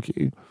could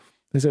argue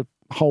there's a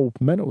whole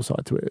mental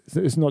side to it.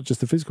 It's not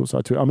just the physical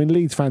side to it. I mean,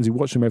 Leeds fans who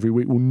watch them every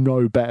week will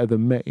know better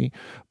than me,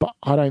 but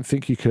I don't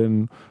think you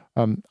can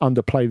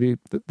underplay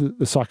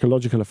the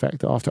psychological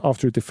effect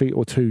after a defeat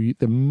or two.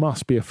 There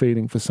must be a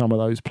feeling for some of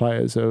those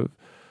players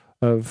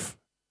of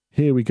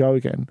here we go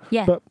again.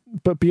 Yeah.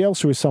 But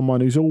Bielsa is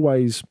someone who's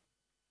always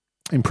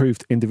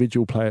improved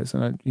individual players,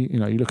 and you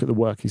look at the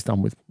work he's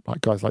done with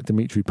guys like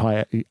Dimitri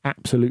Payet. He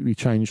absolutely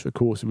changed the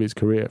course of his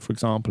career, for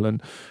example.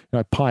 And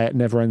Payet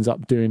never ends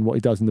up doing what he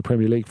does in the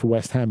Premier League for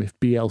West Ham if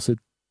Bielsa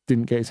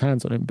didn't get his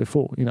hands on him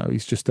before.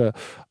 He's just a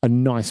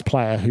nice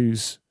player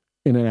who's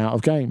in and out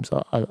of games,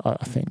 I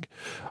think.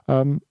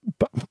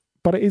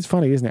 But it is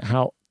funny, isn't it,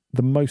 how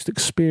the most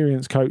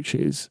experienced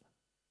coaches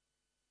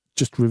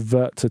just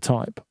revert to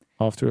type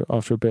after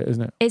a bit,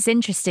 isn't it? It's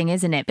interesting,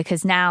 isn't it?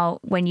 Because now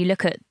when you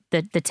look at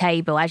the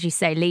table, as you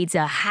say, Leeds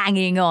are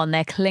hanging on.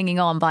 They're clinging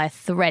on by a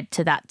thread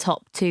to that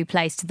top 2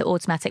 place, to the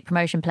automatic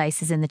promotion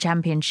places in the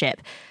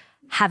Championship,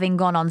 having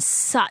gone on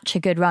such a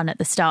good run at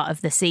the start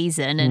of the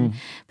season and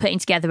putting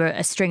together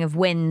a string of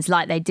wins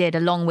like they did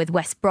along with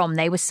West Brom.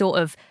 They were sort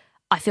of,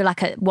 I feel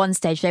like at one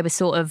stage they were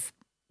sort of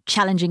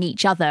challenging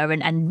each other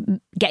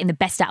and getting the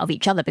best out of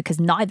each other, because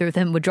neither of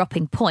them were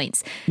dropping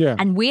points. Yeah.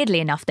 And weirdly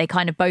enough, they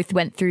kind of both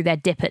went through their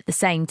dip at the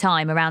same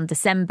time around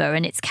December,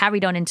 and it's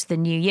carried on into the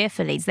new year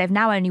for Leeds. They've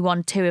now only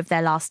won 2 of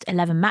their last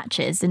 11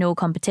 matches in all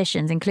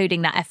competitions,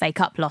 including that FA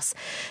Cup loss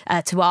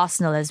to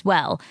Arsenal as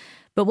well.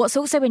 But what's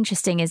also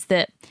interesting is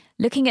that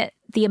looking at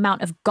the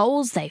amount of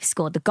goals they've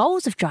scored, the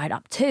goals have dried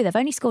up too. They've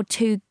only scored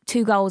two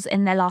goals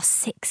in their last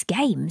 6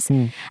 games.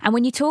 And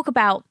when you talk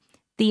about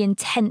the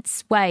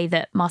intense way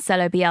that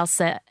Marcelo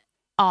Bielsa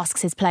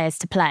asks his players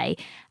to play,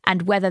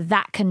 and whether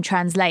that can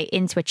translate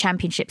into a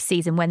championship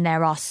season when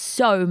there are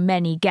so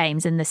many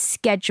games and the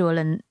schedule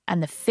and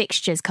the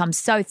fixtures come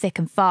so thick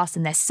and fast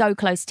and they're so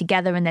close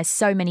together and there's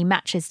so many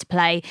matches to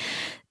play,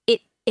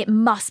 it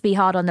must be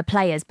hard on the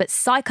players. But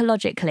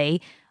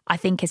psychologically, I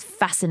think is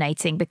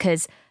fascinating,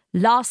 because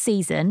last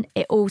season,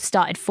 it all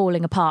started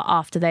falling apart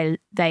after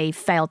they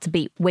failed to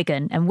beat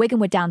Wigan. And Wigan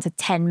were down to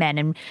 10 men.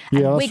 And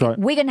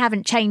Wigan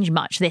haven't changed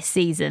much this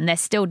season. They're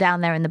still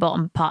down there in the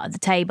bottom part of the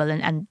table.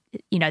 And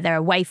you know, their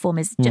away form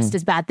is just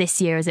as bad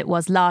this year as it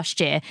was last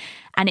year.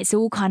 And it's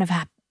all kind of...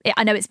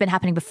 I know it's been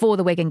happening before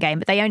the Wigan game,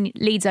 but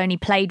Leeds only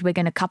played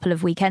Wigan a couple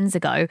of weekends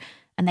ago,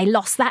 and they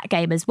lost that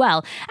game as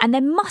well. And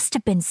there must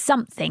have been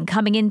something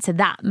coming into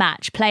that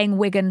match, playing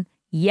Wigan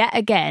yet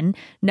again,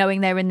 knowing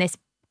they're in this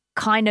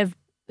kind of...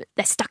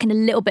 They're stuck in a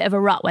little bit of a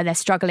rut where they're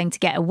struggling to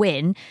get a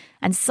win,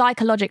 and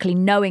psychologically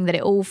knowing that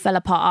it all fell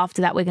apart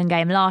after that Wigan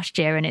game last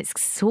year and it's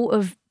sort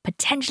of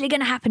potentially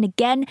going to happen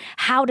again.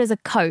 How does a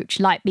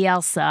coach like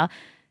Bielsa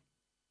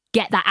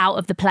get that out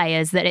of the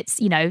players, that it's,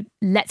 you know,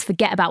 let's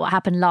forget about what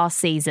happened last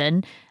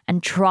season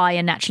and try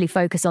and actually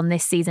focus on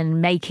this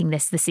season, making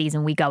this the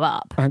season we go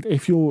up? And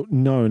if you're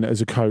known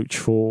as a coach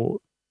for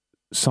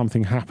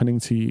something happening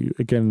to you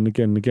again and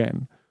again and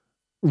again,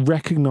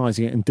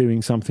 recognising it and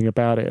doing something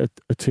about it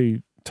are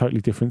two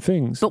totally different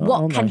things. But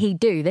what can he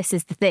do? This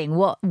is the thing.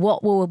 What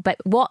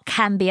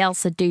can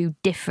Bielsa do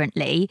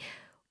differently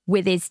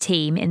with his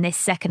team in this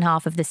second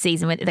half of the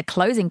season, with the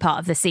closing part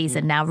of the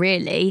season now,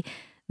 really,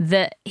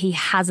 that he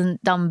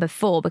hasn't done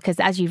before? Because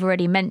as you've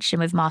already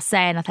mentioned with Marseille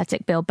and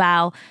Athletic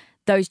Bilbao,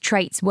 those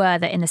traits were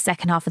that in the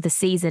second half of the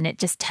season, it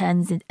just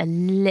turns a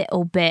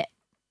little bit...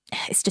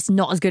 It's just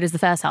not as good as the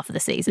first half of the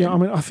season. Yeah, I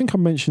mean, I think I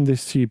mentioned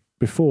this to you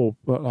before,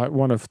 but like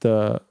one of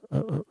the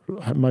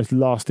most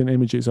lasting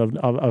images I've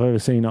ever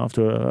seen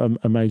after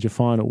a major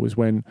final was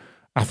when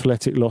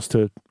Athletic lost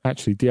to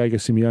actually Diego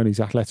Simeone's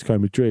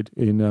Atletico Madrid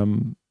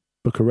in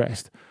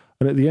Bucharest.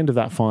 And at the end of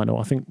that final,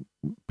 I think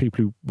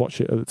people who watched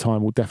it at the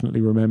time will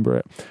definitely remember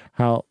it,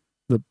 how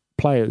the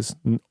players,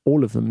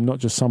 all of them, not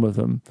just some of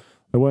them,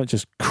 they weren't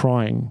just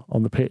crying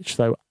on the pitch,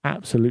 they were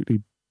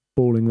absolutely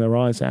bawling their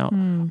eyes out.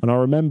 And I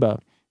remember...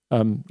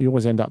 you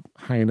always end up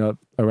hanging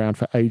around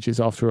for ages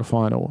after a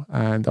final.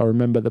 And I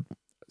remember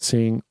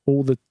seeing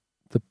all the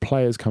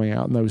players coming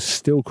out and they were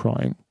still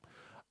crying.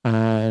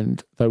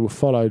 And they were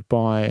followed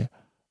by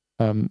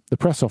the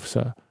press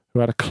officer,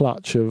 who had a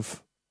clutch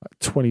of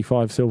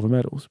 25 silver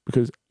medals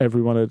because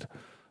everyone had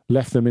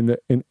left them in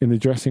the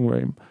dressing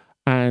room.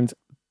 And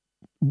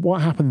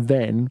what happened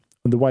then,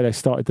 and the way they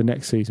started the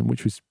next season,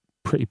 which was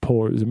pretty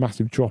poor. It was a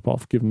massive drop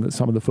off, given that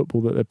some of the football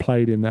that they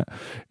played in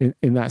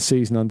that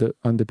season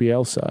under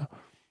Bielsa.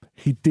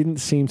 He didn't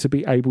seem to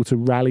be able to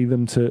rally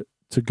them to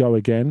go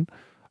again.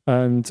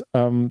 And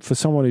for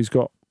someone who's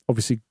got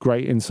obviously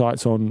great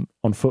insights on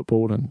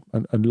football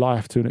and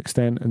life to an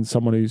extent, and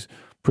someone who's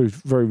proved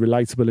very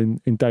relatable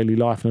in daily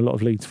life, and a lot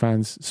of Leeds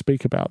fans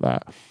speak about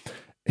that,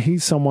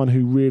 he's someone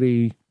who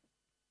really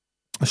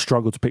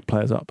struggled to pick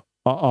players up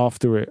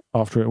after it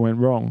went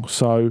wrong.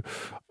 So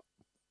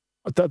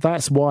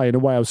that's why, in a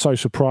way, I was so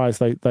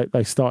surprised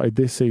they started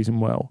this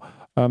season well.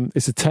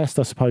 It's a test,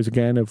 I suppose,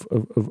 again, of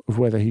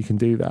whether he can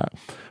do that.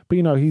 But,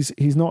 you know,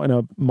 he's not in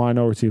a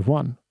minority of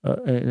one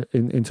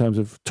in terms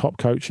of top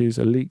coaches,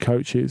 elite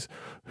coaches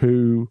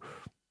who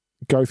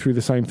go through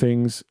the same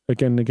things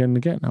again and again and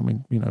again. I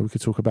mean, you know, we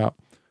could talk about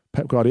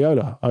Pep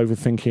Guardiola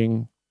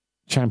overthinking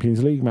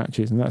Champions League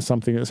matches, and that's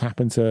something that's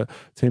happened to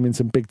him in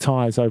some big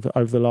ties over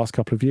the last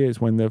couple of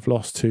years when they've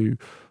lost to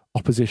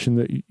opposition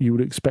that you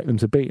would expect them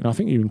to beat. And I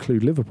think you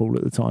include Liverpool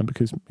at the time,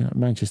 because, you know,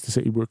 Manchester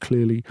City were a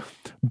clearly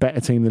better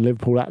team than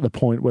Liverpool at the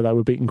point where they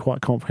were beaten quite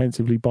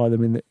comprehensively by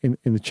them in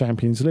the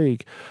Champions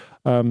League.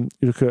 You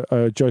look at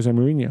Jose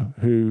Mourinho,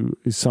 who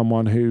is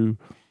someone who,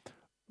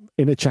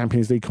 in a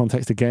Champions League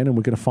context again, and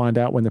we're going to find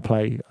out when they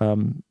play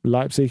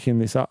Leipzig in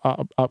this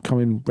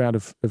upcoming round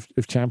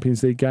of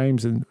Champions League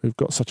games, and we've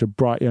got such a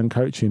bright young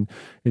coach in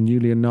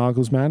Julian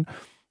Nagelsmann.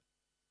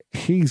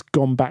 He's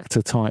gone back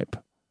to type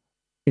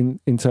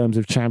in terms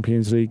of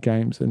Champions League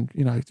games. And,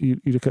 you know,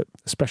 you look at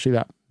especially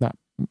that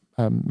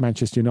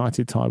Manchester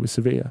United tie with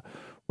Sevilla,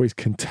 where he's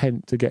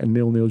content to get a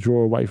 0-0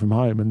 draw away from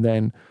home, and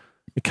then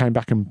it came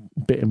back and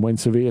bit him when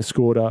Sevilla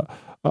scored at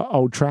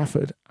Old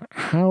Trafford.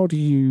 How do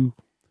you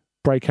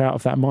break out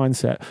of that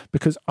mindset?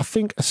 Because I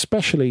think,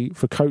 especially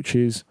for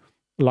coaches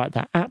like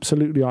that,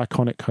 absolutely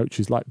iconic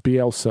coaches like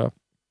Bielsa,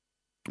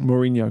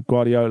 Mourinho,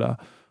 Guardiola,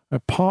 a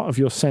part of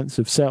your sense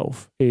of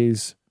self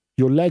is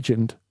your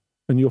legend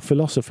and your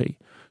philosophy.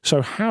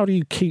 So how do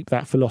you keep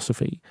that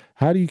philosophy?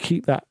 How do you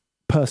keep that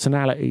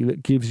personality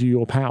that gives you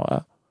your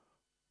power,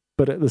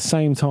 but at the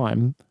same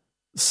time,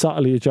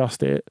 subtly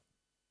adjust it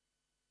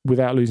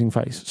without losing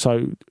face?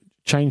 So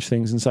change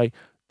things and say,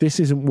 this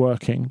isn't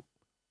working.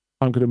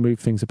 I'm going to move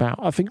things about.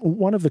 I think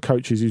one of the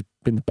coaches who's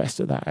been the best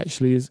at that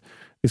actually is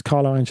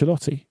Carlo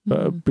Ancelotti.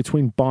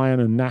 Between Bayern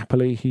and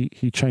Napoli,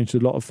 he changed a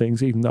lot of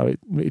things, even though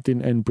it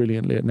didn't end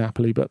brilliantly at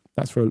Napoli. But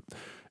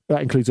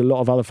that includes a lot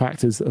of other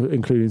factors,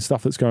 including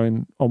stuff that's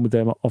going on with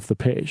them off the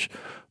pitch.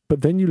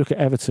 But then you look at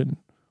Everton,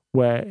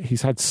 where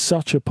he's had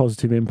such a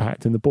positive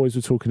impact, and the boys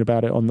were talking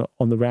about it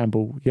on the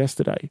Ramble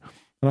yesterday.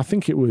 And I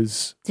think it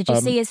was... Did you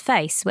see his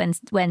face when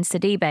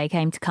Sidibe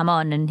came to come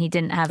on and he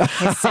didn't have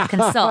his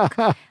second sock?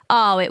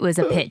 Oh, it was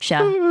a picture.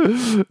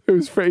 It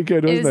was pretty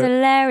good, wasn't it? It was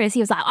hilarious. He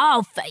was like,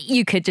 oh,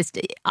 you could just...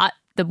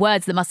 the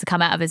words that must have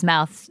come out of his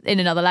mouth in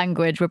another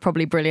language were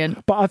probably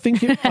brilliant. But I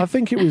think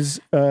it was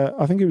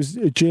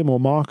Jim or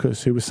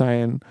Marcus who was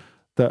saying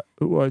that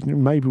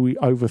maybe we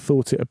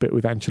overthought it a bit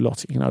with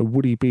Ancelotti.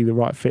 Would he be the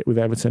right fit with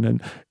Everton?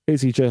 And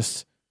is he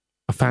just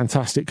a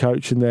fantastic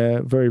coach and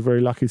they're very,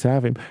 very lucky to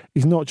have him?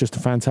 He's not just a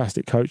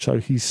fantastic coach, though.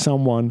 He's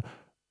someone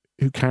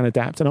who can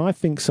adapt. And I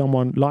think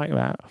someone like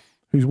that,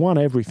 who's won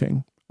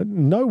everything,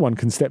 no one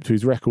can step to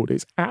his record.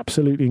 It's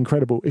absolutely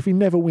incredible. If he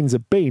never wins a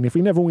bean, if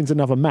he never wins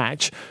another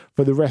match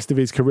for the rest of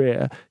his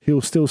career,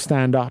 he'll still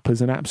stand up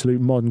as an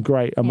absolute modern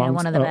great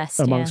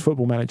amongst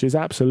football managers.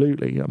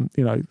 Absolutely,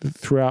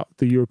 throughout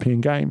the European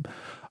game.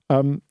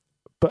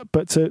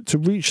 But to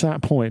reach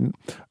that point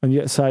and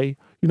yet say,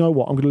 you know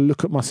what, I'm going to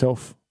look at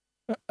myself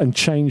and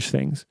change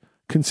things,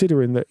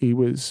 considering that he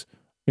was,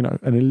 an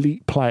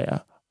elite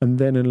player and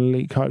then an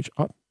elite coach.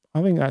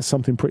 I think that's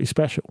something pretty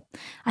special.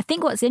 I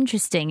think what's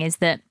interesting is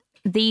that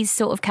these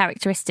sort of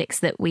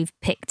characteristics that we've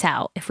picked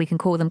out, if we can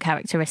call them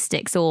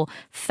characteristics or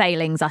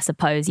failings, I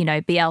suppose,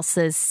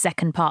 Bielsa's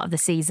second part of the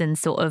season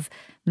sort of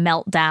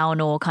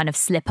meltdown or kind of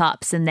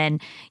slip-ups. And then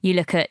you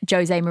look at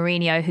Jose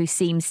Mourinho, who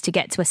seems to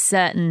get to a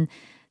certain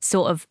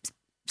sort of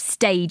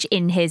stage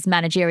in his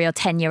managerial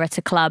tenure at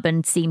a club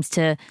and seems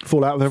to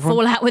fall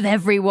out with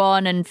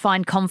everyone and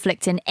find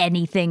conflict in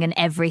anything and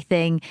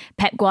everything.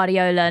 Pep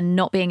Guardiola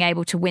not being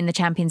able to win the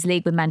Champions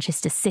League with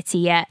Manchester City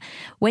yet.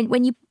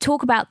 When you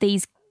talk about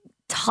these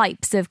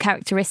types of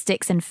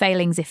characteristics and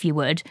failings, if you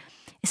would,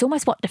 it's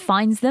almost what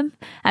defines them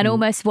and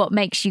almost what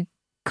makes you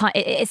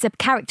it's a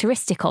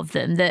characteristic of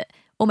them that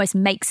almost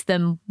makes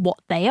them what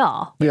they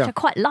are, which I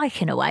quite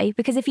like in a way,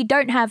 because if you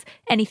don't have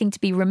anything to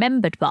be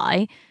remembered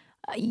by,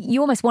 you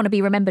almost want to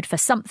be remembered for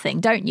something,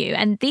 don't you?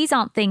 And these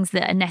aren't things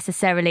that are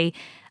necessarily...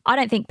 I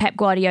don't think Pep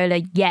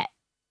Guardiola yet...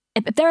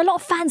 There are a lot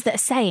of fans that are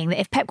saying that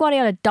if Pep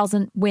Guardiola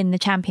doesn't win the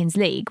Champions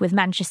League with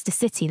Manchester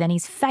City, then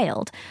he's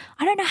failed.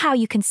 I don't know how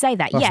you can say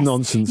that. That's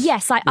nonsense.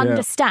 Yes, I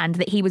understand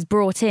that he was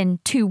brought in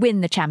to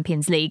win the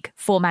Champions League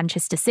for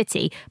Manchester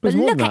City, but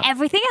look at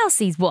everything else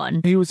he's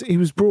won. He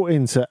was brought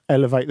in to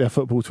elevate their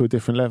football to a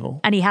different level.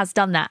 And he has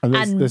done that. And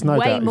there's no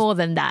way more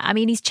than that. I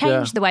mean, he's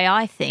changed the way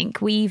I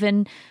think we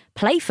even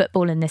play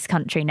football in this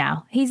country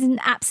now. He's an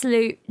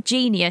absolute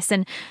genius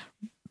and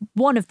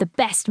one of the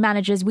best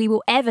managers we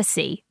will ever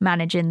see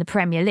manage in the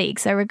Premier League.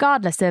 So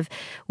regardless of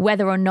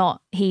whether or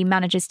not he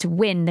manages to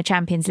win the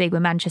Champions League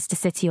with Manchester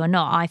City or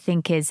not, I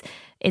think is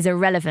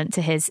irrelevant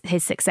to his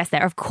success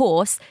there. Of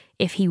course,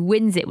 if he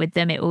wins it with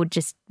them, it will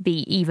just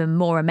be even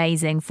more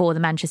amazing for the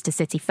Manchester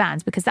City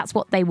fans because that's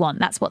what they want.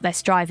 That's what they're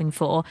striving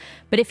for.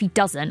 But if he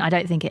doesn't, I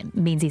don't think it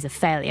means he's a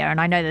failure. And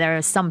I know that there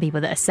are some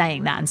people that are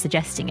saying that and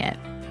suggesting it,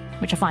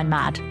 which I find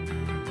mad.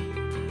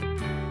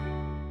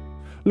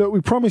 Look,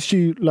 we promised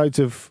you loads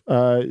of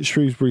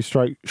Shrewsbury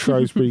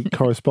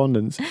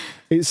correspondence.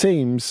 It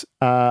seems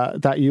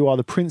that you are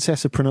the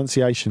princess of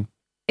pronunciation.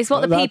 It's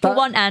what the people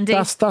want, Andy.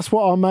 That's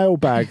what our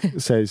mailbag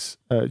says,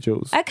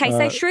 Jules. Okay,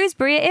 so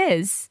Shrewsbury it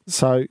is.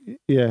 So,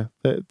 yeah,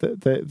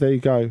 there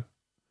you go.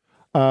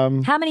 How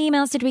many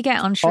emails did we get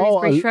on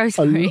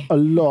Shrewsbury? A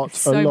lot.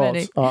 So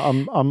many.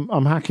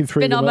 I'm hacking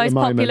through them at the moment. It's been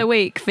our most popular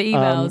week for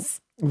emails.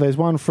 There's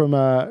one from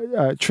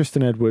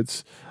Tristan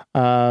Edwards.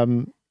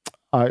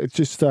 I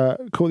just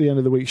caught the end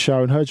of the week's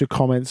show and heard your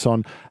comments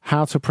on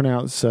how to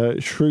pronounce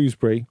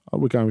Shrewsbury.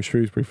 We're going with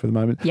Shrewsbury for the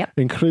moment. Yep.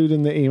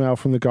 Including the email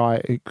from the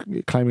guy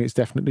claiming it's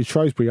definitely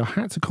Shrewsbury. I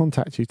had to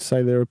contact you to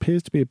say there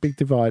appears to be a big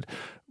divide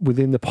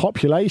within the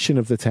population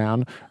of the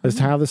town as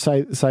to how to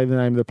say the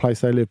name of the place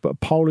they live. But a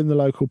poll in the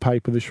local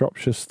paper, the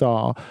Shropshire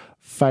Star,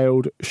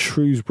 failed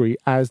Shrewsbury,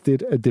 as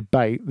did a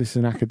debate. This is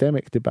an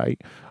academic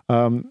debate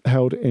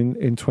held in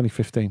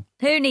 2015.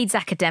 Who needs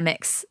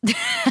academics?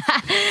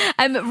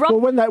 Well,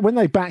 when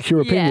they back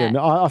your opinion,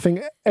 I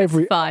think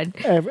everyone.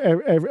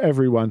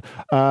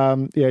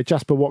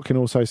 Jasper Watkin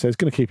also says,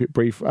 going to keep it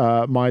brief.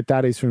 My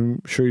dad is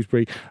from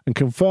Shrewsbury and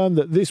confirmed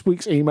that this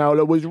week's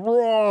emailer was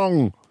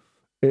wrong.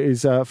 it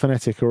is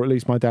phonetic, or at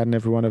least my dad and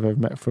everyone I've ever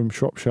met from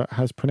Shropshire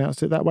has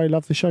pronounced it that way.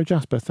 Love the show,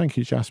 Jasper. Thank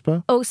you,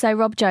 Jasper. Also,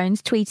 Rob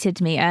Jones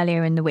tweeted me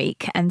earlier in the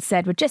week and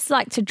said, would just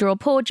like to draw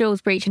poor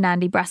Jules Breach and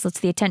Andy Brassel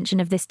to the attention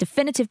of this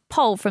definitive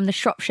poll from the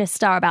Shropshire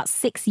Star about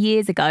 6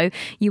 years ago.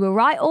 You were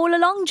right all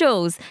along,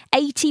 Jules.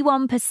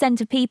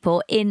 81% of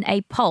people in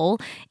a poll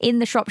in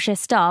the Shropshire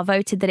Star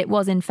voted that it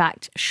was, in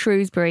fact,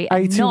 Shrewsbury.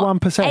 81%?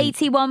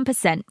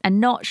 81% and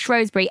not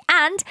Shrewsbury.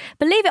 And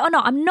believe it or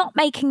not, I'm not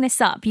making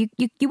this up. You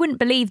wouldn't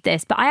believe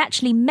this, but I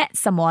actually met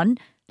someone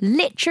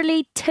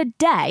literally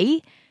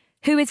today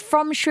who is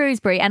from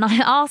Shrewsbury, and I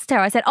asked her,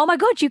 I said, oh my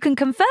God, you can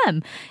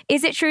confirm.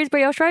 Is it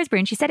Shrewsbury or Shrewsbury?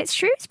 And she said, it's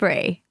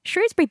Shrewsbury.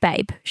 Shrewsbury,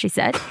 babe, she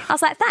said. I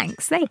was like,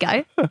 thanks. There you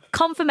go.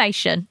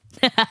 Confirmation.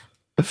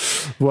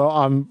 Well,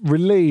 I'm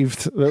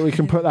relieved that we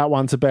can put that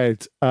one to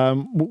bed.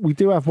 We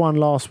do have one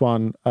last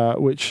one,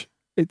 which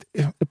it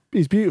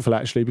is beautiful,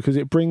 actually, because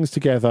it brings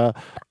together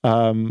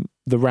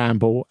the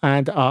Ramble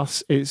and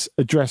us. It's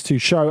addressed to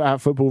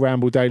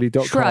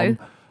show@footballrambledaily.com. Shrew.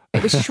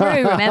 It was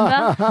Shrew,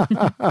 remember?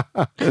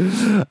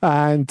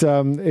 And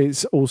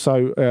it's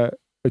also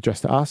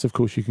addressed to us. Of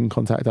course, you can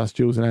contact us,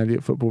 Jules and Andy, at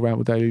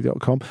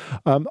footballrambledaily.com.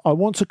 I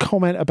want to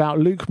comment about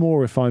Luke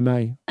Moore, if I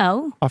may.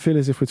 Oh. I feel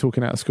as if we're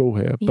talking out of school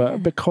here,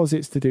 but because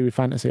it's to do with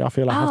fantasy, I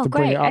feel I have to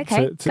bring it up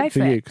to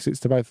you, because it's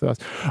to both of us.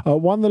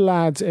 One of the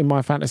lads in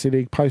my fantasy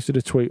league posted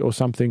a tweet or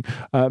something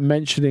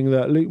mentioning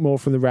that Luke Moore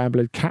from the Ramble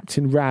had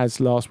captained Raz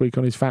last week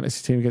on his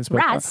fantasy team against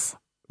Raz?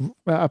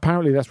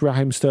 Apparently that's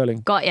Raheem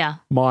Sterling. Got ya.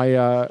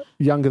 My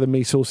younger than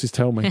me sources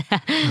tell me.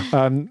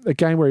 A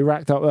game where he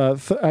racked up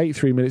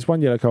 83 minutes,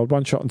 1 yellow card,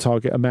 1 shot on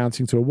target,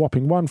 amounting to a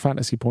whopping 1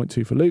 fantasy point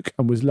 2 for Luke,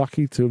 and was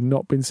lucky to have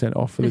not been sent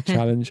off for the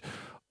challenge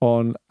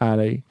on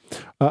Ali.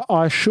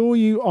 I assure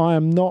you I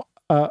am not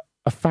a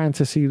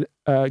fantasy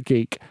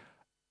geek.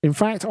 In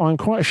fact, I'm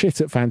quite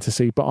shit at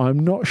fantasy, but I'm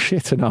not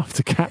shit enough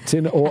to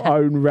captain or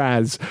own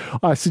Raz.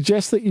 I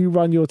suggest that you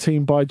run your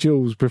team by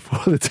Jules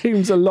before the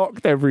teams are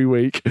locked every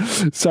week,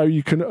 so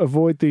you can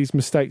avoid these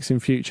mistakes in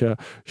future.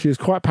 She is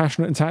quite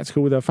passionate and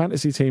tactical with her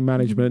fantasy team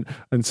management,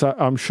 and so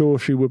I'm sure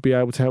she would be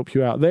able to help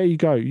you out. There you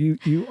go.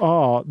 You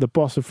are the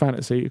boss of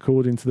fantasy,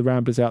 according to the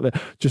Ramblers out there.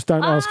 Just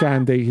don't ask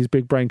Andy. His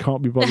big brain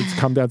can't be bothered to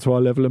come down to our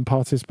level and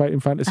participate in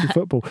fantasy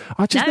football.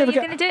 I just never get.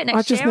 You're going to do it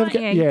next year, aren't you?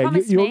 Yeah,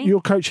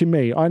 you're coaching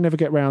me. I never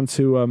get round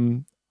to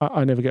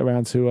I never get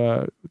around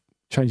to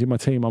changing my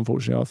team,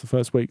 unfortunately, after the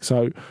first week.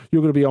 So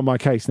you're going to be on my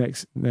case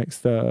next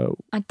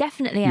I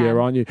definitely year, am.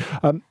 aren't you?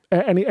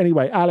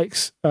 Anyway,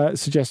 Alex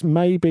suggests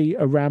maybe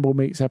a Ramble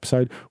Meets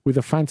episode with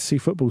a fantasy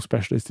football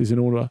specialist is in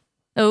order.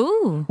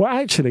 Oh. Well,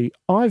 actually,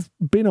 I've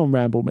been on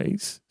Ramble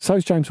Meets.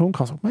 So's James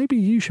Horncastle. Maybe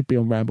you should be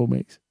on Ramble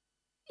Meets.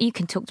 You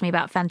can talk to me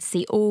about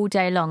fantasy all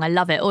day long. I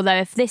love it. Although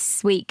if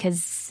this week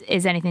is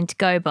anything to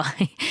go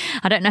by,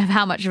 I don't know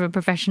how much of a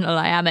professional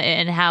I am at it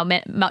and how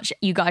much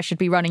you guys should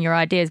be running your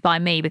ideas by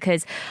me,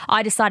 because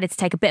I decided to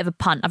take a bit of a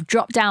punt. I've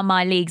dropped down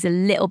my leagues a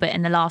little bit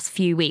in the last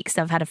few weeks.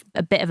 I've had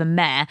a bit of a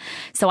mare.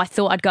 So I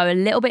thought I'd go a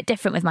little bit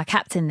different with my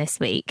captain this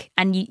week.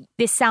 And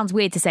this sounds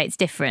weird to say it's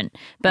different,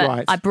 but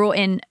right. I brought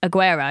in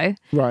Aguero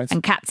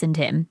and captained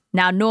him.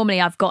 Now, normally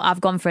I've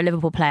gone for a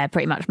Liverpool player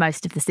pretty much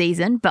most of the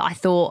season, but I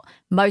thought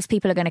most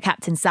people are going to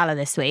captain Salah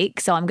this week,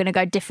 so I'm going to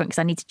go different because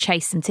I need to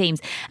chase some teams.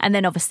 And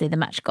then obviously the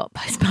match got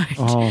postponed.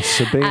 Oh,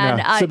 Sabina,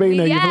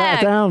 you've let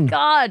her down.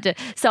 God.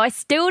 So I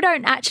still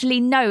don't actually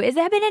know. Has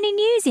there been any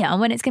news yet on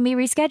when it's going to be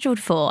rescheduled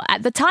for?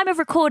 At the time of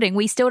recording,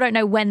 we still don't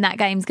know when that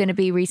game's going to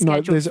be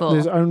rescheduled for.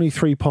 There's only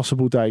 3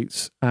 possible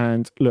dates.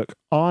 And look,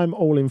 I'm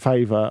all in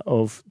favour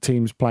of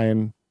teams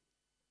playing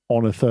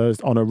on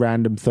a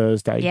random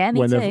Thursday. Yeah,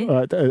 me too.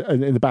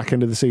 In the back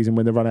end of the season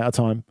when they run out of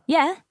time.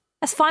 Yeah,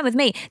 that's fine with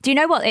me. Do you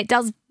know what it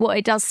does? What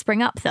it does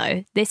spring up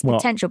though, this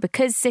potential,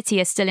 because City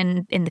are still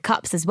in the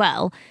cups as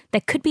well. There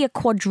could be a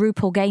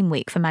quadruple game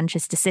week for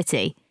Manchester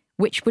City,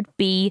 which would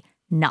be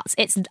nuts.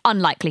 It's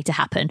unlikely to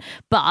happen,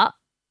 but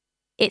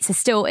it's a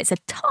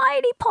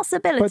tiny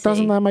possibility. But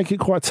doesn't that make it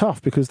quite tough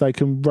because they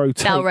can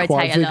rotate? They'll rotate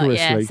quite vigorously.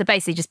 A lot, yeah. So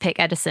basically, just pick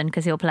Ederson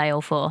because he'll play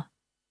all 4.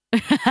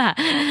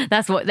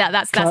 That's my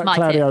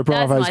Claudio tip.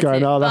 Bravo's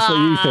going, oh, that's what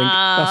you think.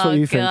 That's what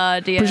you think.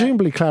 God, yeah.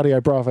 Presumably Claudio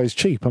Bravo's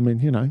cheap. I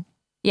mean, you know.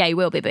 Yeah, he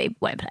will be, but he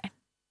won't play.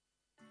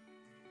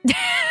 You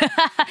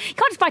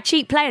can't just buy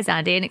cheap players,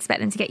 Andy, and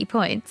expect them to get you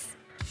points.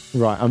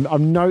 Right,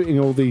 I'm noting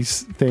all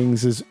these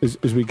things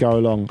as we go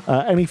along.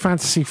 Any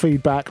fantasy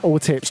feedback or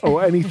tips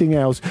or anything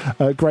else,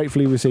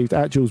 gratefully received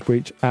at Jules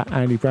Breach, at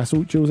Andy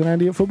Brassel, Jules and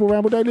Andy at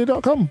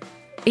footballrambledaily.com.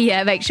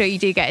 Yeah, make sure you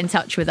do get in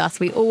touch with us.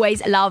 We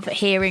always love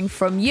hearing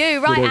from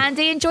you. Right,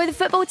 Andy, enjoy the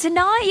football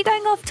tonight. You're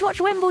going off to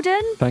watch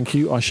Wimbledon? Thank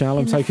you, I shall.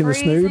 I'm taking the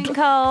snood.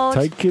 Cold.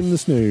 Taking the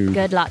snood.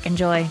 Good luck.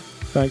 Enjoy.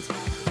 Thanks.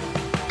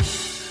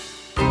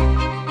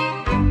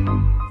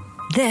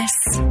 This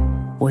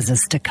was a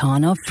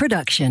Stakhanov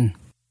production.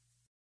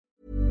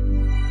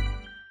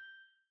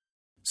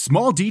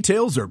 Small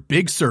details are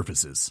big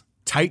surfaces.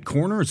 Tight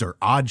corners are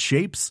odd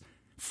shapes.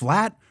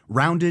 Flat,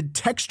 rounded,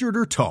 textured,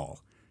 or tall.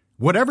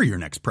 Whatever your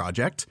next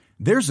project,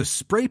 there's a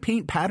spray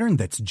paint pattern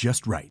that's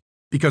just right.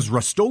 Because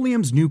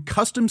Rust-Oleum's new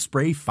Custom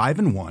Spray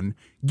 5-in-1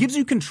 gives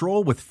you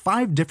control with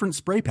 5 different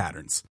spray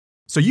patterns.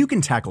 So you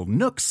can tackle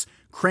nooks,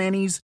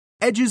 crannies,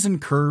 edges,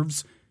 and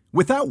curves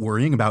without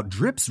worrying about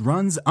drips,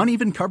 runs,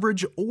 uneven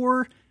coverage,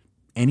 or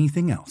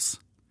anything else.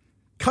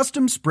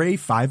 Custom Spray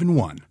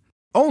 5-in-1.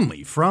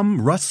 Only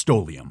from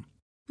Rust-Oleum.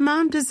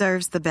 Mom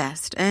deserves the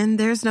best, and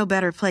there's no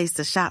better place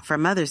to shop for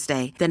Mother's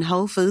Day than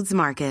Whole Foods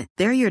Market.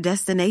 They're your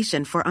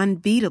destination for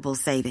unbeatable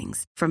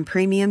savings, from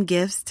premium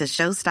gifts to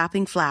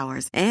show-stopping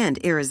flowers and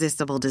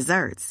irresistible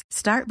desserts.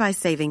 Start by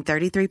saving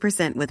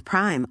 33% with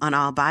Prime on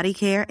all body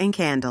care and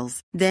candles.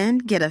 Then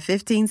get a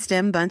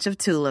 15-stem bunch of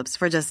tulips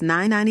for just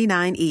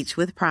 $9.99 each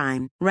with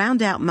Prime.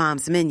 Round out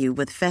Mom's menu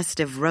with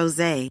festive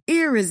rosé,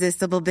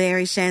 irresistible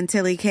berry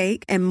chantilly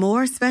cake, and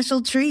more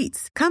special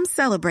treats. Come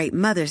celebrate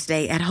Mother's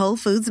Day at Whole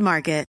Foods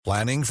Market.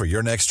 Planning for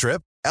your next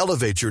trip?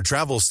 Elevate your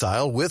travel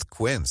style with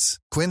Quince.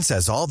 Quince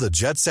has all the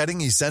jet-setting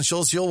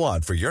essentials you'll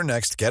want for your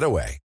next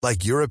getaway,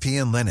 like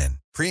European linen,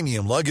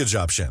 premium luggage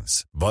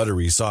options,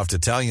 buttery soft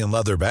Italian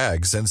leather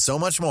bags, and so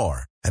much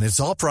more. And it's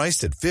all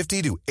priced at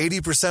 50 to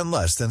 80%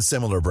 less than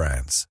similar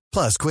brands.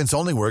 Plus, Quince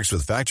only works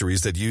with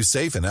factories that use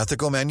safe and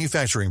ethical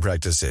manufacturing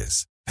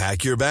practices.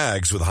 Pack your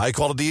bags with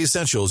high-quality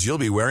essentials you'll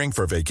be wearing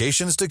for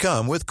vacations to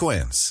come with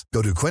Quince.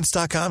 Go to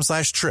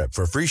quince.com/trip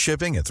for free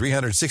shipping and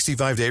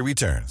 365-day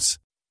returns.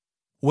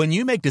 When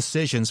you make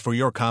decisions for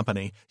your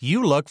company,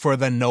 you look for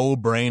the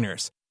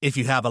no-brainers. If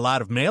you have a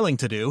lot of mailing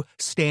to do,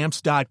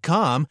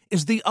 Stamps.com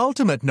is the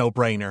ultimate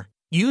no-brainer.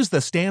 Use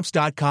the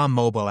Stamps.com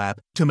mobile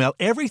app to mail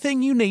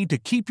everything you need to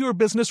keep your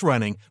business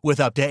running with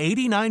up to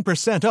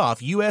 89%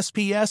 off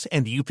USPS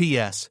and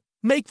UPS.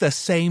 Make the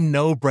same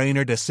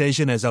no-brainer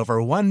decision as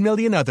over 1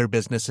 million other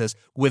businesses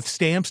with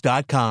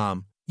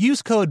Stamps.com.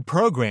 Use code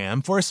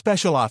PROGRAM for a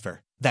special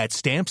offer. That's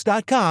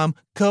Stamps.com,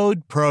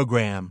 code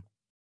PROGRAM.